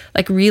to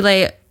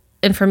relay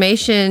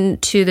information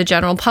to the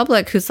general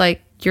public who's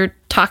you're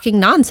talking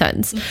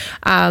nonsense.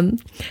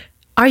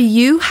 Are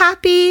you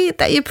happy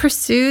that you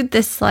pursued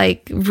this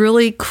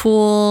really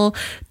cool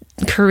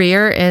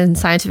career in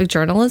scientific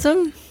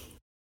journalism?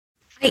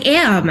 I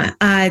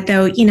am,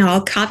 though,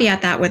 I'll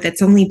caveat that with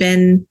it's only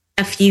been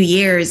a few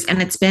years,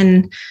 and it's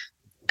been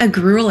a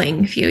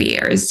grueling few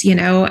years.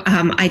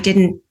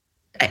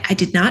 I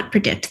did not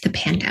predict the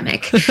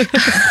pandemic.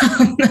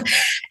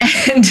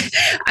 And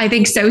I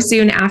think so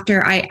soon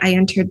after I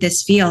entered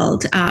this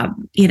field,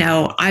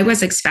 I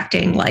was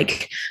expecting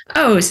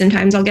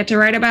sometimes I'll get to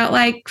write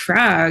about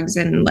frogs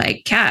and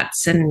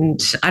cats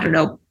and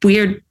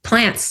weird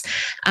plants.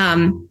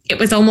 It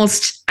was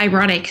almost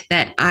ironic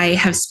that I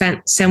have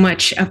spent so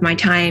much of my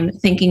time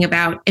thinking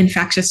about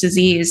infectious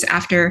disease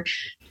after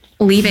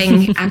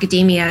leaving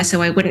academia,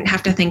 so I wouldn't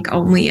have to think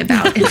only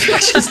about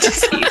infectious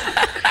disease.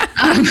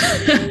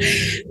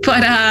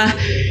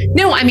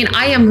 No,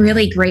 I am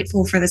really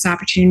grateful for this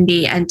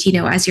opportunity. And,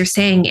 as you're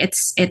saying,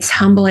 it's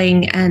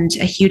humbling and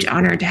a huge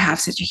honor to have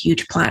such a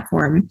huge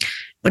platform,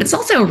 but it's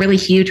also a really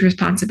huge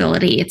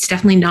responsibility. It's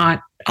definitely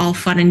not all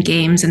fun and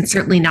games, and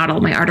certainly not all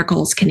my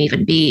articles can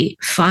even be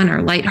fun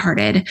or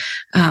lighthearted.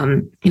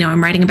 I'm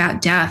writing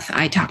about death.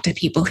 I talk to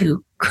people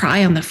who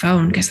cry on the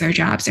phone because their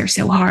jobs are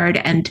so hard.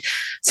 And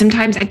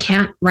sometimes I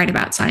can't write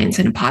about science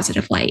in a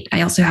positive light.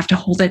 I also have to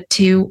hold it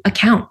to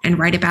account and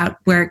write about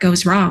where it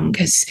goes wrong,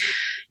 because,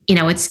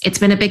 it's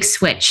been a big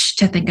switch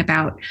to think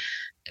about.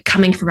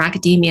 Coming from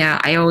academia,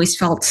 I always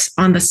felt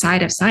on the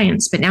side of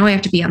science, but now I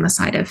have to be on the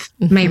side of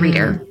my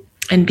reader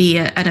and be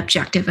an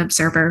objective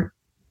observer.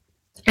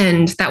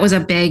 And that was a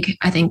big,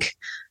 I think,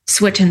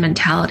 switch in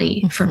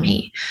mentality for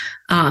me.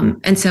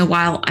 And so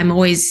while I'm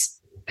always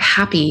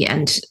happy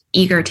and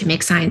eager to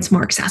make science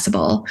more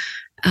accessible,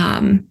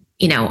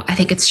 I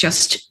think it's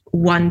just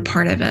one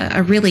part of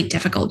a really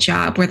difficult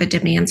job where the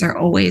demands are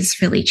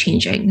always really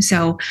changing.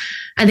 So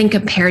I think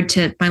compared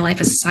to my life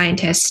as a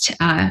scientist,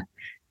 the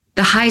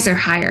highs are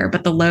higher,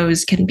 but the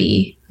lows can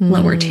be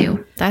lower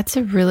too. That's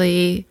a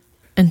really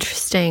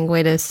interesting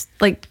way to,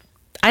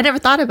 I never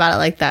thought about it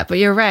like that, but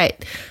you're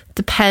right.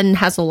 The pen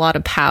has a lot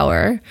of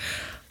power.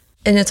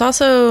 And it's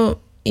also,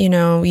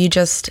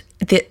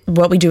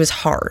 what we do is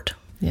hard.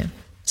 Yeah.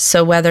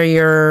 So whether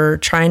you're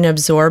trying to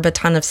absorb a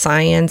ton of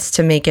science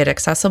to make it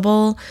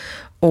accessible,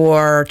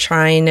 or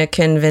trying to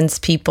convince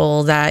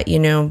people that,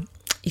 you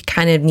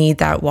kind of need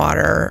that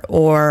water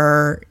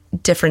or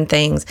different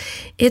things,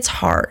 it's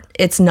hard.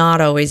 It's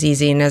not always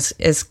easy. And as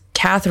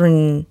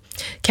Catherine's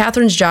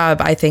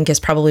job, I think, is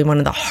probably one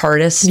of the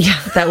hardest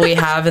that we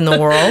have in the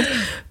world,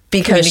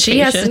 because she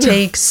has to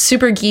take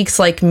super geeks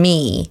like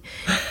me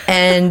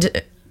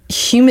and,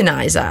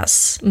 humanize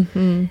us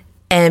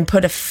and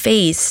put a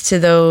face to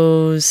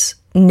those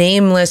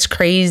nameless,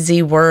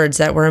 crazy words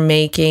that we're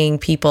making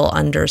people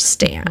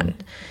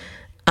understand.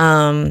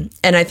 And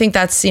I think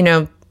that's,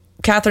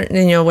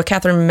 Catherine, what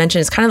Catherine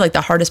mentioned is kind of like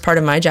the hardest part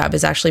of my job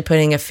is actually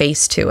putting a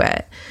face to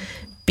it,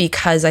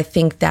 because I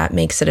think that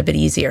makes it a bit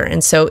easier.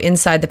 And so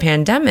inside the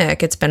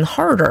pandemic, it's been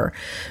harder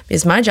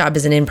because my job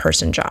is an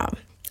in-person job.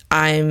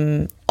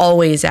 I'm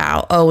always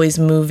out, always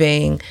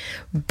moving.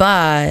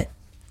 But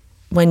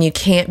when you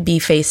can't be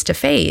face to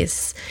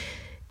face,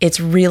 it's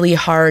really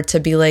hard to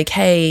be like,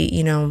 hey,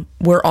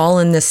 we're all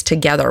in this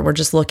together. We're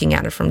just looking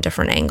at it from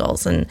different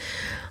angles. And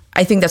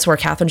I think that's where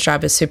Catherine's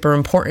job is super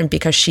important,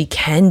 because she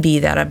can be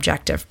that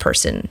objective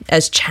person,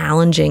 as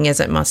challenging as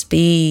it must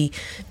be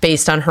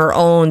based on her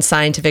own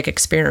scientific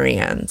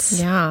experience.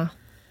 Yeah.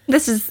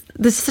 This is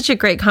such a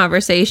great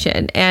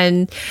conversation.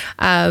 And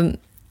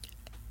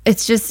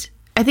it's just,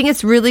 I think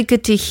it's really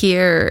good to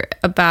hear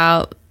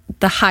about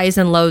the highs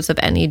and lows of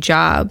any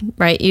job,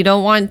 right? You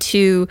don't want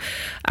to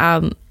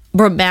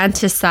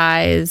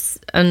romanticize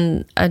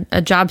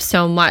a job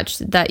so much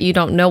that you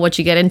don't know what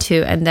you get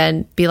into and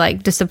then be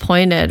like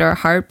disappointed or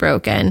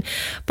heartbroken.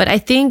 But I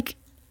think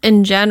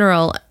in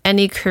general,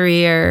 any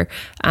career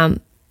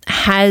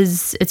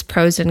has its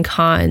pros and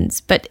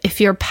cons. But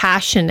if you're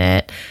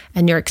passionate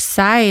and you're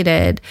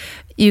excited,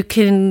 you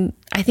can,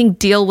 I think,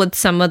 deal with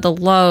some of the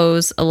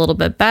lows a little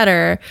bit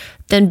better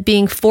than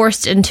being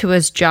forced into a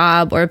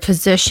job or a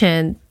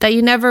position that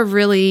you never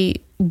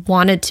really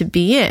wanted to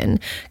be in.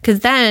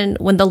 Because then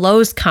when the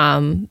lows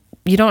come,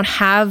 you don't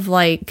have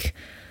like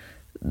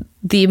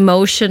the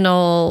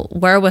emotional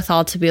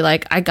wherewithal to be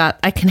like, I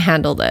can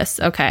handle this.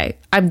 Okay,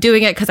 I'm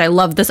doing it because I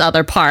love this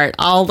other part.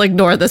 I'll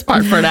ignore this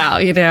part for now,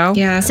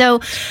 Yeah.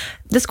 So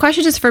this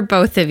question is for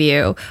both of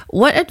you.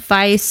 What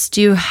advice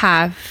do you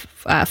have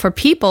for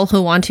people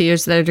who want to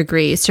use their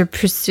degrees to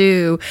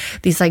pursue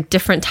these like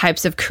different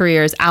types of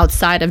careers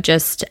outside of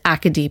just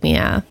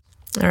academia?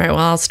 All right, well,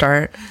 I'll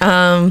start.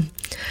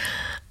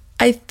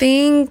 I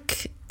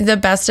think the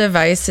best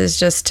advice is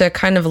just to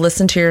kind of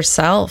listen to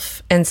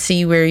yourself and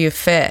see where you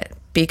fit,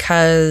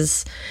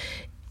 because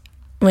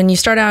when you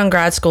start out in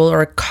grad school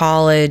or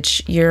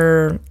college,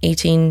 you're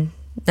 18,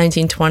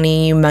 19,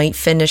 20, you might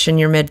finish in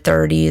your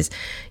mid-30s.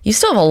 You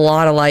still have a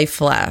lot of life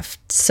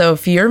left. So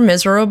if you're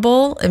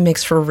miserable, it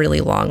makes for a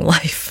really long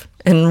life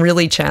and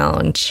really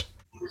challenge.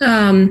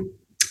 I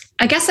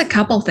guess a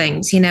couple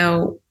things,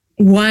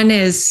 one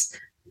is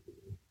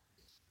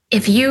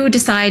if you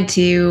decide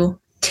to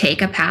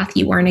take a path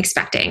you weren't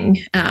expecting,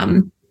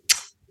 one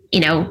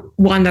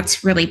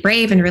that's really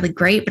brave and really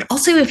great, but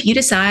also if you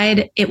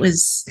decide it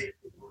was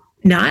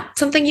not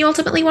something you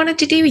ultimately wanted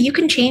to do, you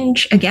can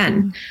change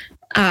again.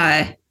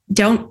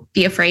 Don't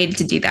be afraid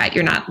to do that.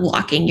 You're not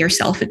locking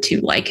yourself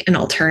into like an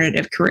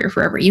alternative career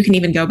forever. You can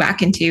even go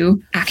back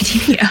into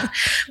academia,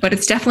 but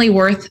it's definitely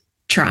worth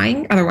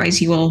trying.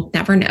 Otherwise you will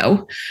never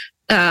know.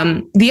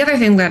 The other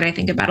thing that I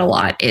think about a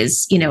lot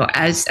is,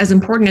 as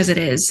important as it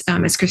is,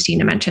 as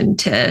Christina mentioned,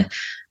 to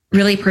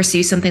really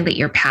pursue something that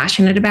you're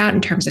passionate about in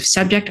terms of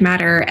subject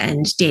matter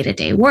and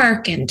day-to-day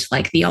work and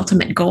like the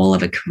ultimate goal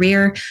of a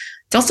career.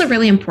 It's also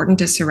really important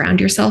to surround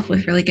yourself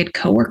with really good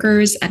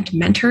coworkers and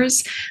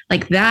mentors.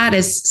 Like that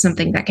is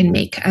something that can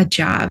make a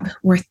job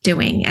worth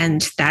doing.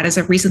 And that is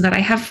a reason that I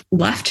have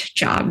left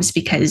jobs,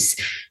 because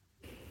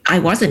I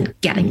wasn't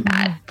getting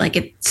that. Like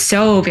it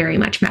so very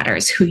much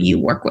matters who you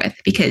work with,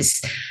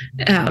 because,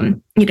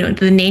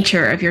 the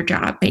nature of your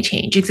job may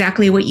change.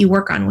 Exactly what you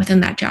work on within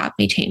that job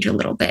may change a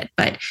little bit.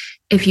 But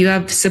if you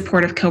have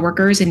supportive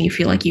coworkers and you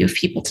feel like you have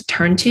people to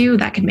turn to,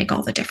 that can make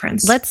all the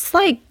difference. Let's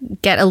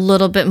get a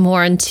little bit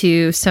more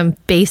into some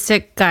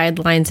basic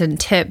guidelines and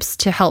tips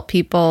to help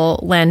people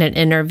land an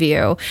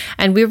interview.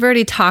 And we've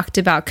already talked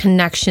about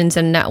connections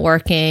and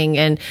networking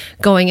and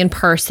going in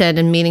person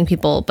and meeting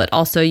people, but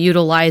also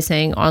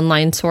utilizing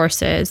online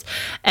sources.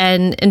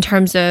 And in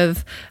terms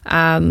of,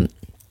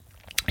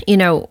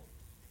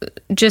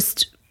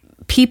 just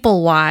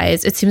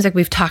people-wise, it seems like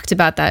we've talked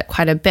about that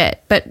quite a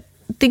bit. But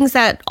things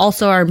that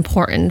also are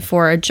important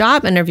for a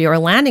job interview or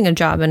landing a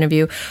job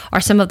interview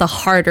are some of the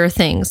harder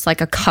things,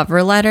 like a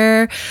cover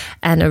letter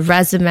and a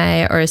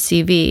resume or a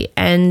CV.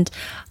 And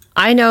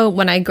I know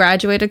when I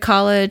graduated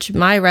college,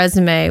 my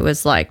resume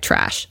was like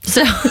trash.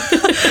 So,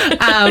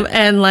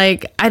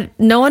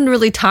 no one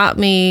really taught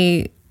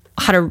me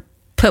how to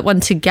put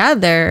one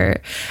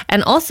together.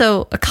 And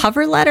also a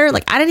cover letter,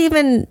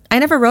 I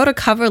never wrote a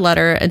cover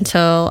letter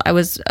until I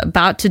was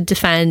about to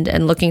defend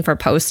and looking for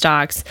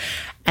postdocs.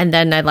 And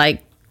then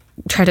I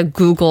try to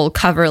Google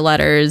cover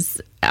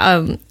letters.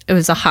 It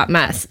was a hot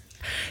mess.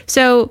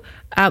 So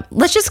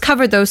let's just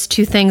cover those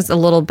two things a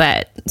little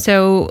bit.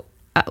 So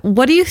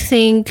what do you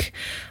think,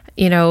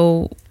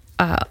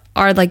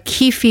 are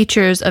key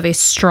features of a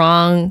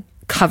strong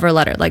cover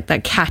letter,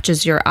 that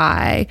catches your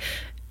eye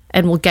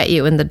and will get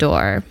you in the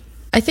door?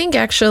 I think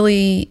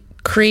actually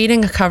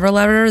creating a cover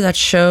letter that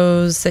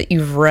shows that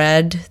you've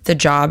read the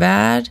job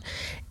ad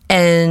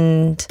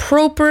and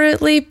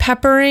appropriately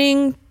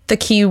peppering the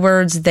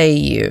keywords they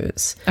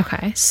use.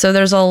 Okay. So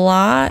there's a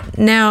lot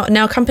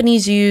now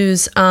companies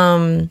use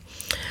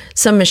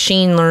some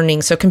machine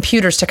learning, so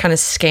computers, to kind of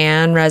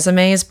scan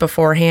resumes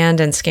beforehand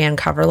and scan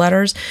cover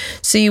letters.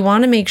 So you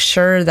want to make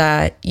sure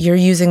that you're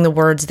using the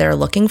words they're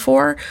looking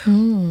for,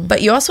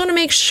 but you also want to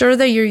make sure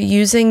that you're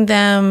using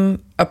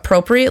them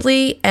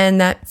appropriately and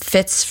that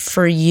fits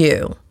for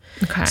you.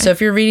 Okay. So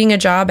if you're reading a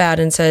job ad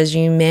and says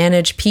you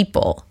manage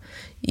people,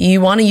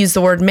 you want to use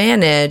the word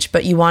manage,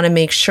 but you want to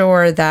make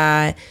sure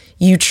that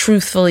you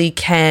truthfully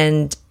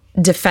can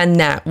defend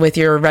that with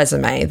your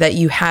resume, that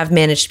you have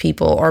managed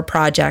people or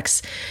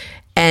projects,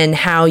 and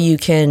how you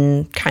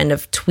can kind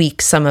of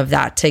tweak some of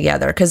that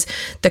together. Because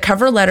the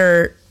cover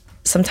letter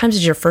sometimes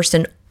is your first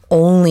and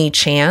only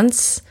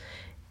chance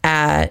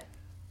at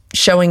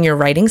showing your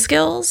writing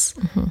skills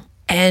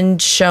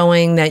and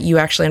showing that you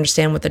actually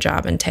understand what the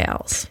job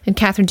entails. And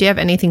Catherine, do you have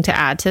anything to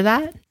add to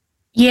that?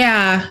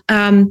 Yeah.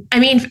 I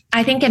mean,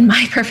 I think in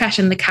my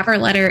profession, the cover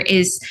letter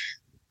is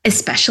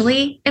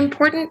especially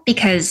important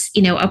because,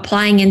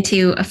 applying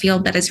into a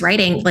field that is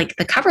writing, like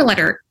the cover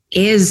letter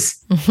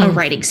is a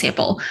writing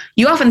sample.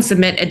 You often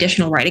submit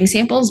additional writing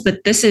samples,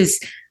 but this is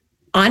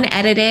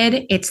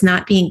unedited. It's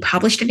not being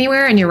published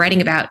anywhere, and you're writing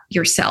about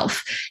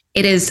yourself.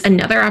 It is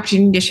another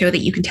opportunity to show that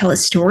you can tell a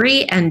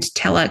story and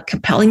tell a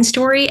compelling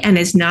story, and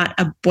is not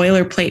a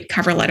boilerplate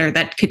cover letter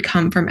that could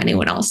come from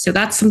anyone else. So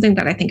that's something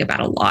that I think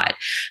about a lot.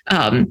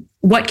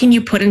 What can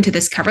you put into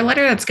this cover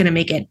letter that's going to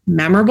make it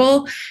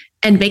memorable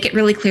and make it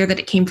really clear that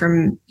it came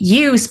from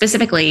you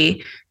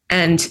specifically,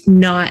 and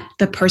not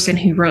the person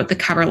who wrote the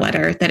cover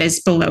letter that is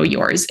below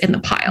yours in the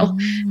pile?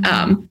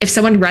 If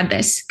someone read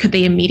this, could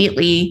they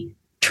immediately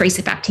trace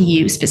it back to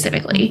you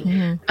specifically?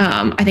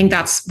 I think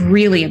that's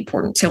really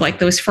important. So like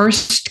those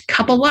first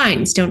couple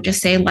lines, don't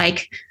just say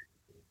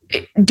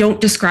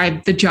don't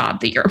describe the job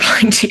that you're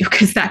applying to,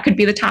 because that could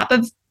be the top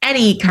of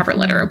any cover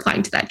letter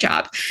applying to that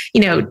job.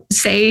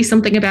 Say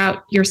something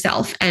about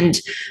yourself. And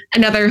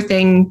another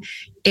thing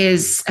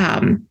is,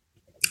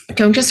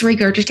 don't just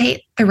regurgitate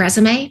the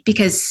resume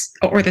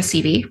or the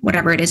CV,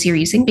 whatever it is you're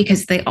using,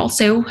 because they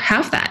also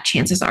have that.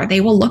 Chances are they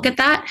will look at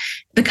that.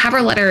 The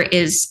cover letter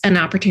is an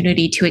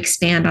opportunity to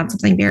expand on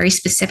something very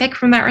specific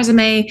from that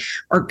resume,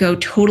 or go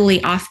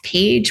totally off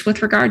page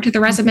with regard to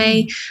the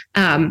resume.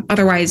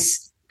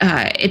 Otherwise,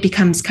 it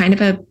becomes kind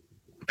of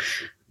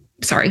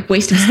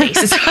waste of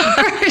space is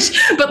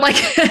harsh, but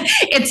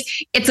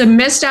it's a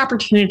missed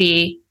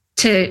opportunity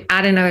to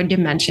add another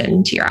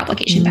dimension to your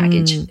application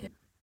package.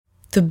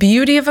 The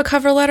beauty of a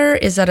cover letter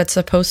is that it's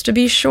supposed to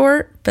be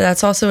short, but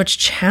that's also its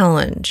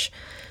challenge.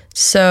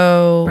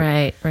 So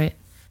right.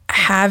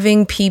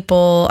 Having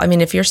people, I mean,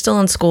 if you're still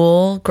in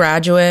school,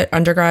 graduate,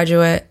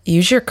 undergraduate,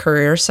 use your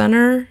career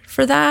center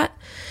for that.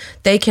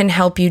 They can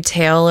help you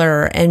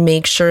tailor and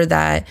make sure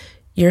that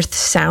you're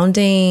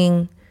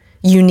sounding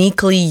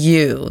uniquely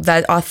you,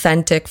 that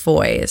authentic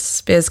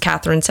voice. Because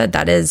Catherine said,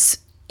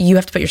 you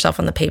have to put yourself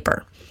on the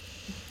paper.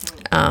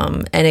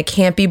 And it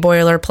can't be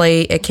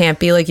boilerplate. It can't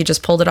be like you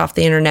just pulled it off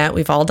the internet.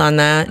 We've all done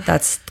that.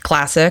 That's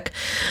classic.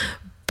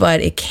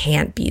 But it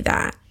can't be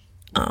that.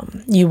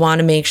 You want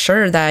to make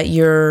sure that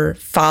you're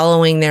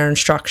following their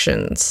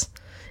instructions,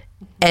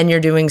 and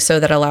you're doing so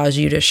that allows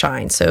you to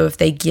shine. So if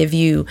they give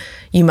you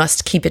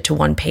must keep it to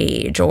 1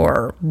 page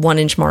or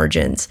 1-inch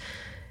margins,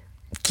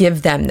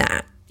 give them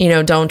that.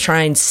 Don't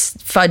try and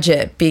fudge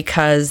it,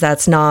 because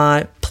that's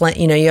not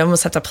you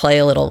almost have to play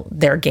a little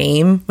their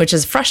game, which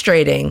is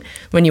frustrating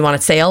when you want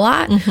to say a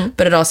lot,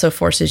 but it also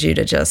forces you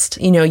to just,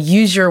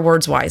 use your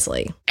words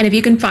wisely. And if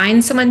you can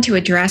find someone to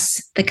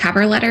address the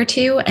cover letter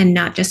to, and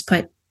not just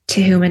put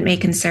to whom it may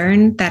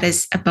concern, that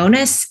is a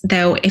bonus.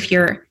 Though if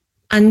you're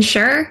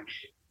unsure,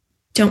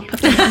 don't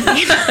put that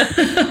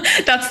name.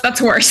 That's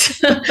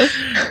worse.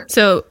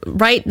 So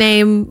right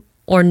name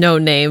or no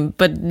name,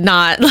 but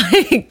not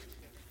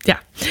yeah.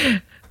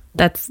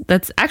 That's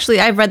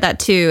actually, I've read that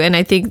too. And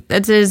I think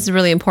that is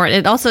really important.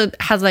 It also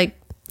has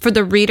for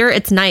the reader,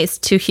 it's nice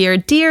to hear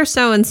dear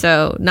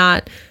so-and-so,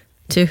 not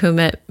to whom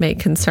it may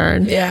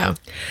concern. Yeah.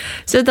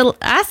 So the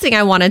last thing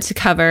I wanted to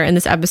cover in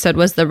this episode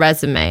was the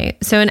resume.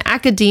 So in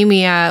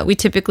academia, we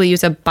typically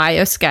use a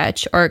bio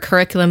sketch or a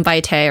curriculum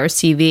vitae or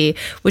CV,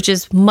 which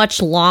is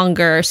much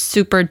longer,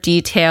 super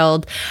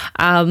detailed.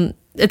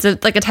 It's a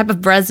type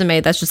of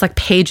resume that's just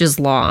pages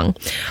long.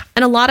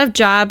 And a lot of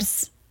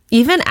jobs,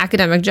 even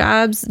academic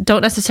jobs,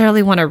 don't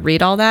necessarily want to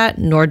read all that,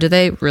 nor do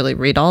they really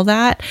read all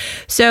that.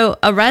 So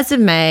a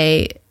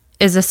resume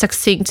is a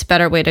succinct,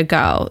 better way to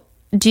go.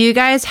 Do you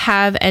guys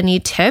have any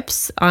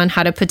tips on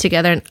how to put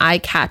together an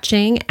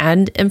eye-catching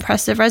and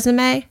impressive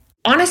resume?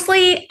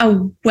 Honestly, a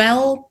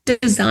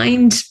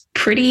well-designed,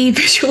 pretty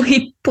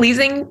visually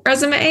pleasing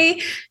resume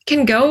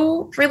can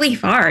go really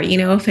far.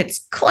 If it's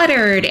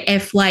cluttered,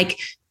 if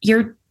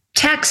your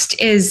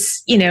text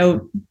is,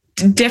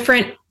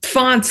 different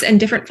fonts and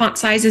different font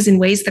sizes in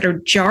ways that are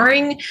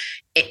jarring,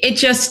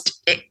 if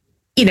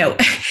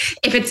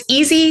it's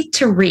easy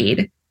to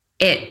read,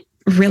 it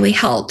really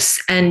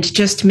helps. And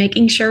just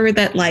making sure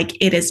that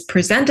it is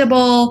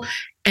presentable,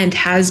 and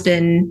has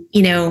been,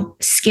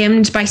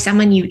 skimmed by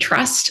someone you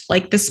trust,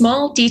 like the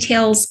small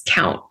details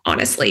count,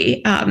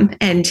 honestly.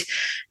 And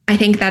I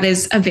think that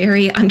is a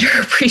very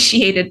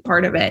underappreciated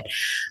part of it.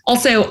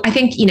 Also, I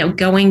think,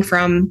 going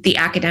from the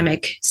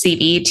academic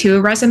CV to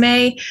a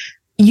resume,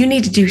 you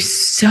need to do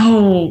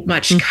so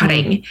much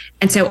cutting.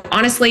 And so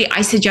honestly,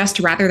 I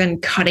suggest rather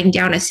than cutting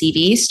down a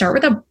CV, start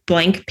with a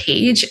blank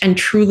page and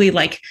truly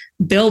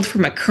build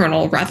from a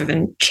kernel rather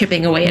than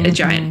chipping away at a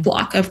giant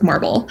block of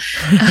marble.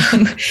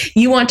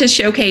 You want to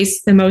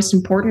showcase the most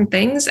important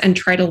things and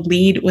try to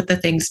lead with the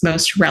things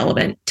most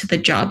relevant to the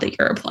job that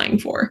you're applying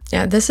for.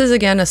 Yeah, this is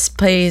again a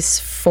space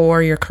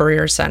for your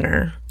career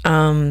center,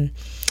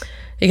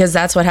 because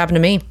that's what happened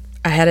to me.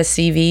 I had a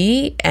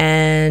CV,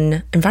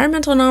 and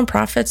environmental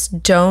nonprofits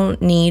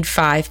don't need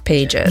 5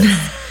 pages.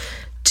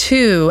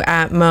 2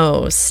 at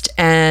most,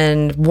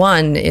 and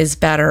 1 is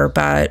better,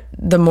 but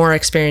the more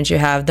experience you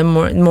have, the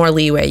more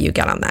leeway you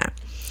get on that.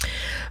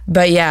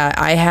 But yeah,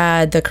 I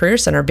had the Career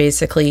Center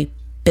basically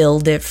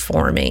build it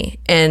for me,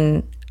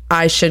 and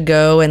I should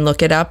go and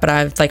look it up, but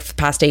I've for the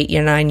past 8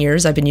 or 9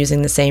 years, I've been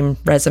using the same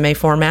resume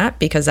format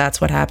because that's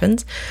what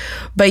happens.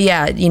 But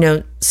yeah,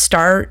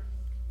 start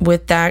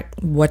with that.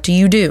 What do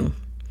you do?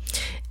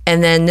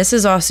 And then this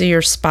is also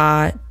your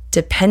spot,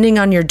 depending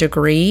on your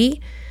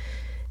degree,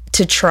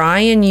 to try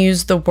and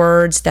use the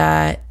words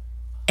that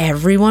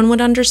everyone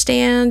would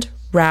understand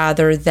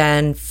rather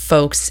than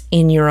folks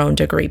in your own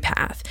degree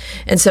path.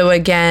 And so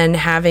again,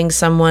 having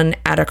someone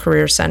at a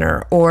career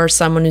center or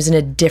someone who's in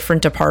a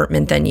different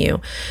department than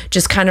you,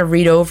 just kind of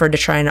read over to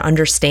try and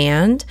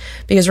understand.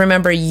 Because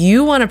remember,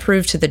 you want to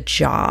prove to the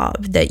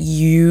job that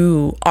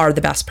you are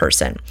the best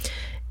person.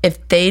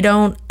 If they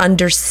don't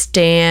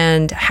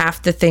understand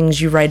half the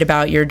things you write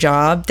about your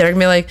job, they're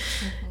gonna be like,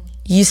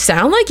 you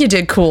sound like you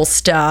did cool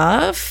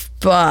stuff,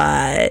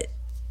 but,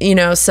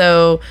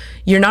 so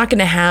you're not going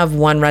to have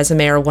one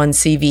resume or one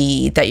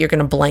CV that you're going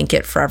to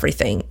blanket for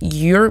everything.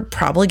 You're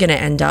probably going to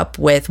end up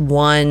with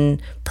 1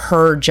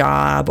 per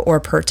job or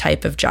per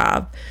type of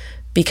job,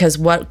 because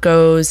what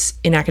goes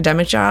in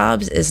academic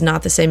jobs is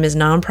not the same as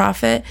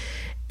nonprofit.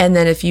 And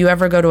then if you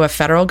ever go to a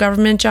federal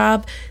government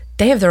job,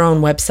 they have their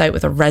own website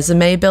with a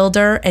resume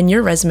builder, and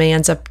your resume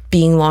ends up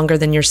being longer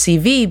than your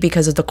CV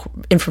because of the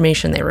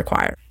information they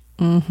require.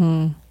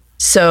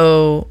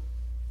 So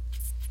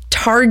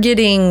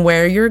targeting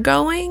where you're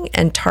going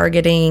and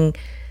targeting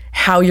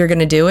how you're going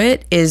to do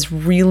it is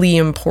really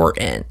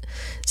important.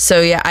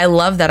 So yeah, I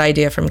love that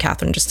idea from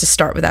Catherine, just to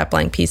start with that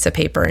blank piece of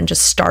paper and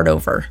just start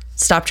over.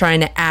 Stop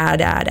trying to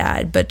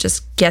add, but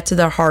just get to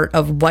the heart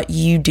of what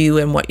you do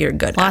and what you're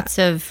good at. Lots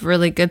of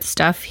really good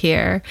stuff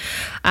here.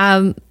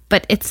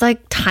 But it's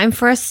time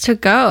for us to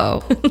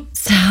go.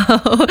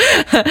 So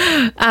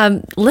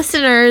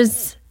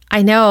listeners,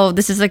 I know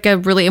this is a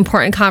really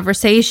important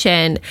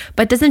conversation,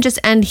 but it doesn't just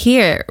end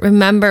here.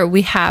 Remember,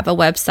 we have a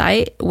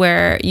website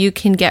where you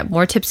can get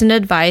more tips and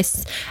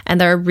advice,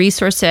 and there are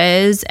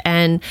resources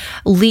and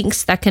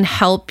links that can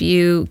help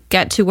you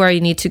get to where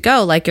you need to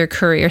go, like your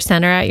career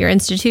center at your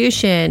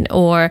institution,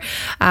 or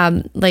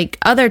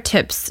other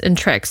tips and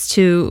tricks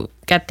to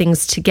get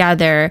things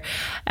together,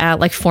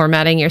 like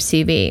formatting your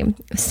CV.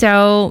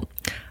 So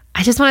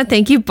I just want to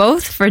thank you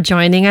both for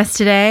joining us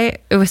today.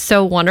 It was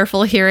so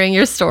wonderful hearing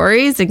your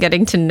stories and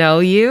getting to know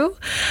you.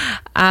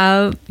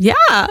 Thanks.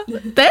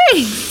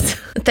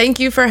 Thank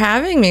you for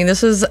having me.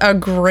 This was a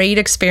great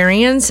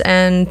experience.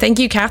 And thank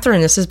you,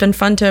 Catherine. This has been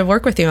fun to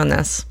work with you on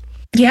this.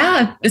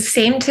 Yeah,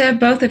 same to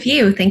both of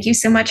you. Thank you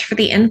so much for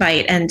the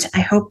invite. And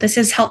I hope this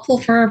is helpful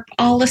for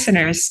all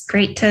listeners.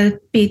 Great to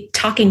be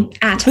talking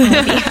at all of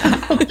you.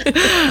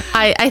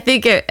 I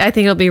think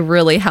it'll be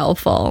really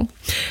helpful.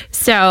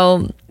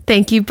 So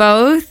thank you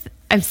both.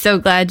 I'm so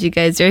glad you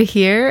guys are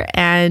here.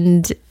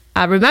 And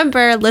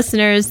remember,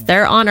 listeners,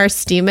 they're on our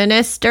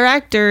STEAMinist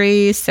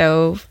directory,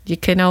 so you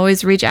can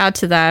always reach out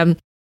to them.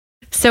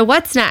 So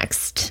what's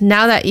next?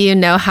 Now that you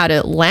know how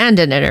to land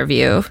an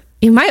interview,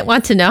 you might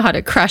want to know how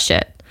to crush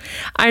it.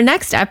 Our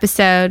next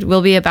episode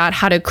will be about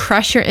how to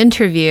crush your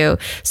interview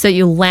so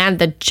you land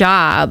the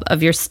job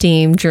of your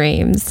STEAM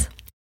dreams.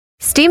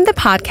 STEAM the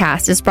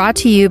Podcast is brought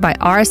to you by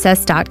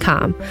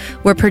RSS.com.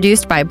 We're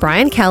produced by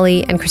Brian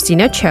Kelly and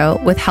Christina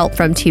Cho with help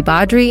from T.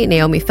 Badri,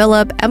 Naomi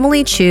Phillip,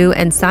 Emily Chu,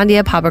 and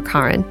Sandhya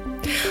Prabhakaran.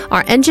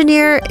 Our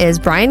engineer is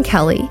Brian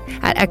Kelly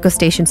at Echo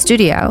Station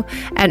Studio,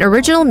 and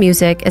original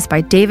music is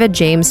by David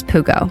James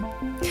Pugo.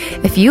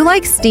 If you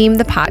like STEAM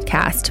the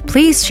Podcast,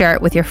 please share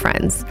it with your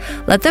friends.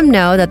 Let them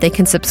know that they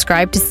can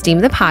subscribe to STEAM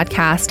the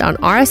Podcast on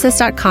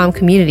RSS.com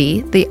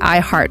Community, the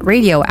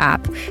iHeartRadio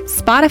app,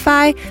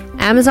 Spotify,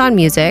 Amazon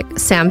Music,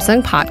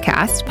 Samsung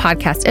Podcast,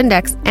 Podcast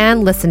Index,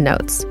 and Listen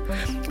Notes.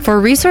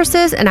 For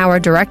resources in our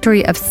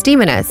directory of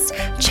STEAMinists,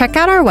 check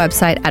out our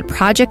website at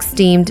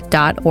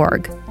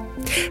projectsteamed.org.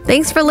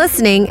 Thanks for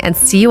listening, and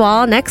see you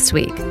all next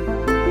week.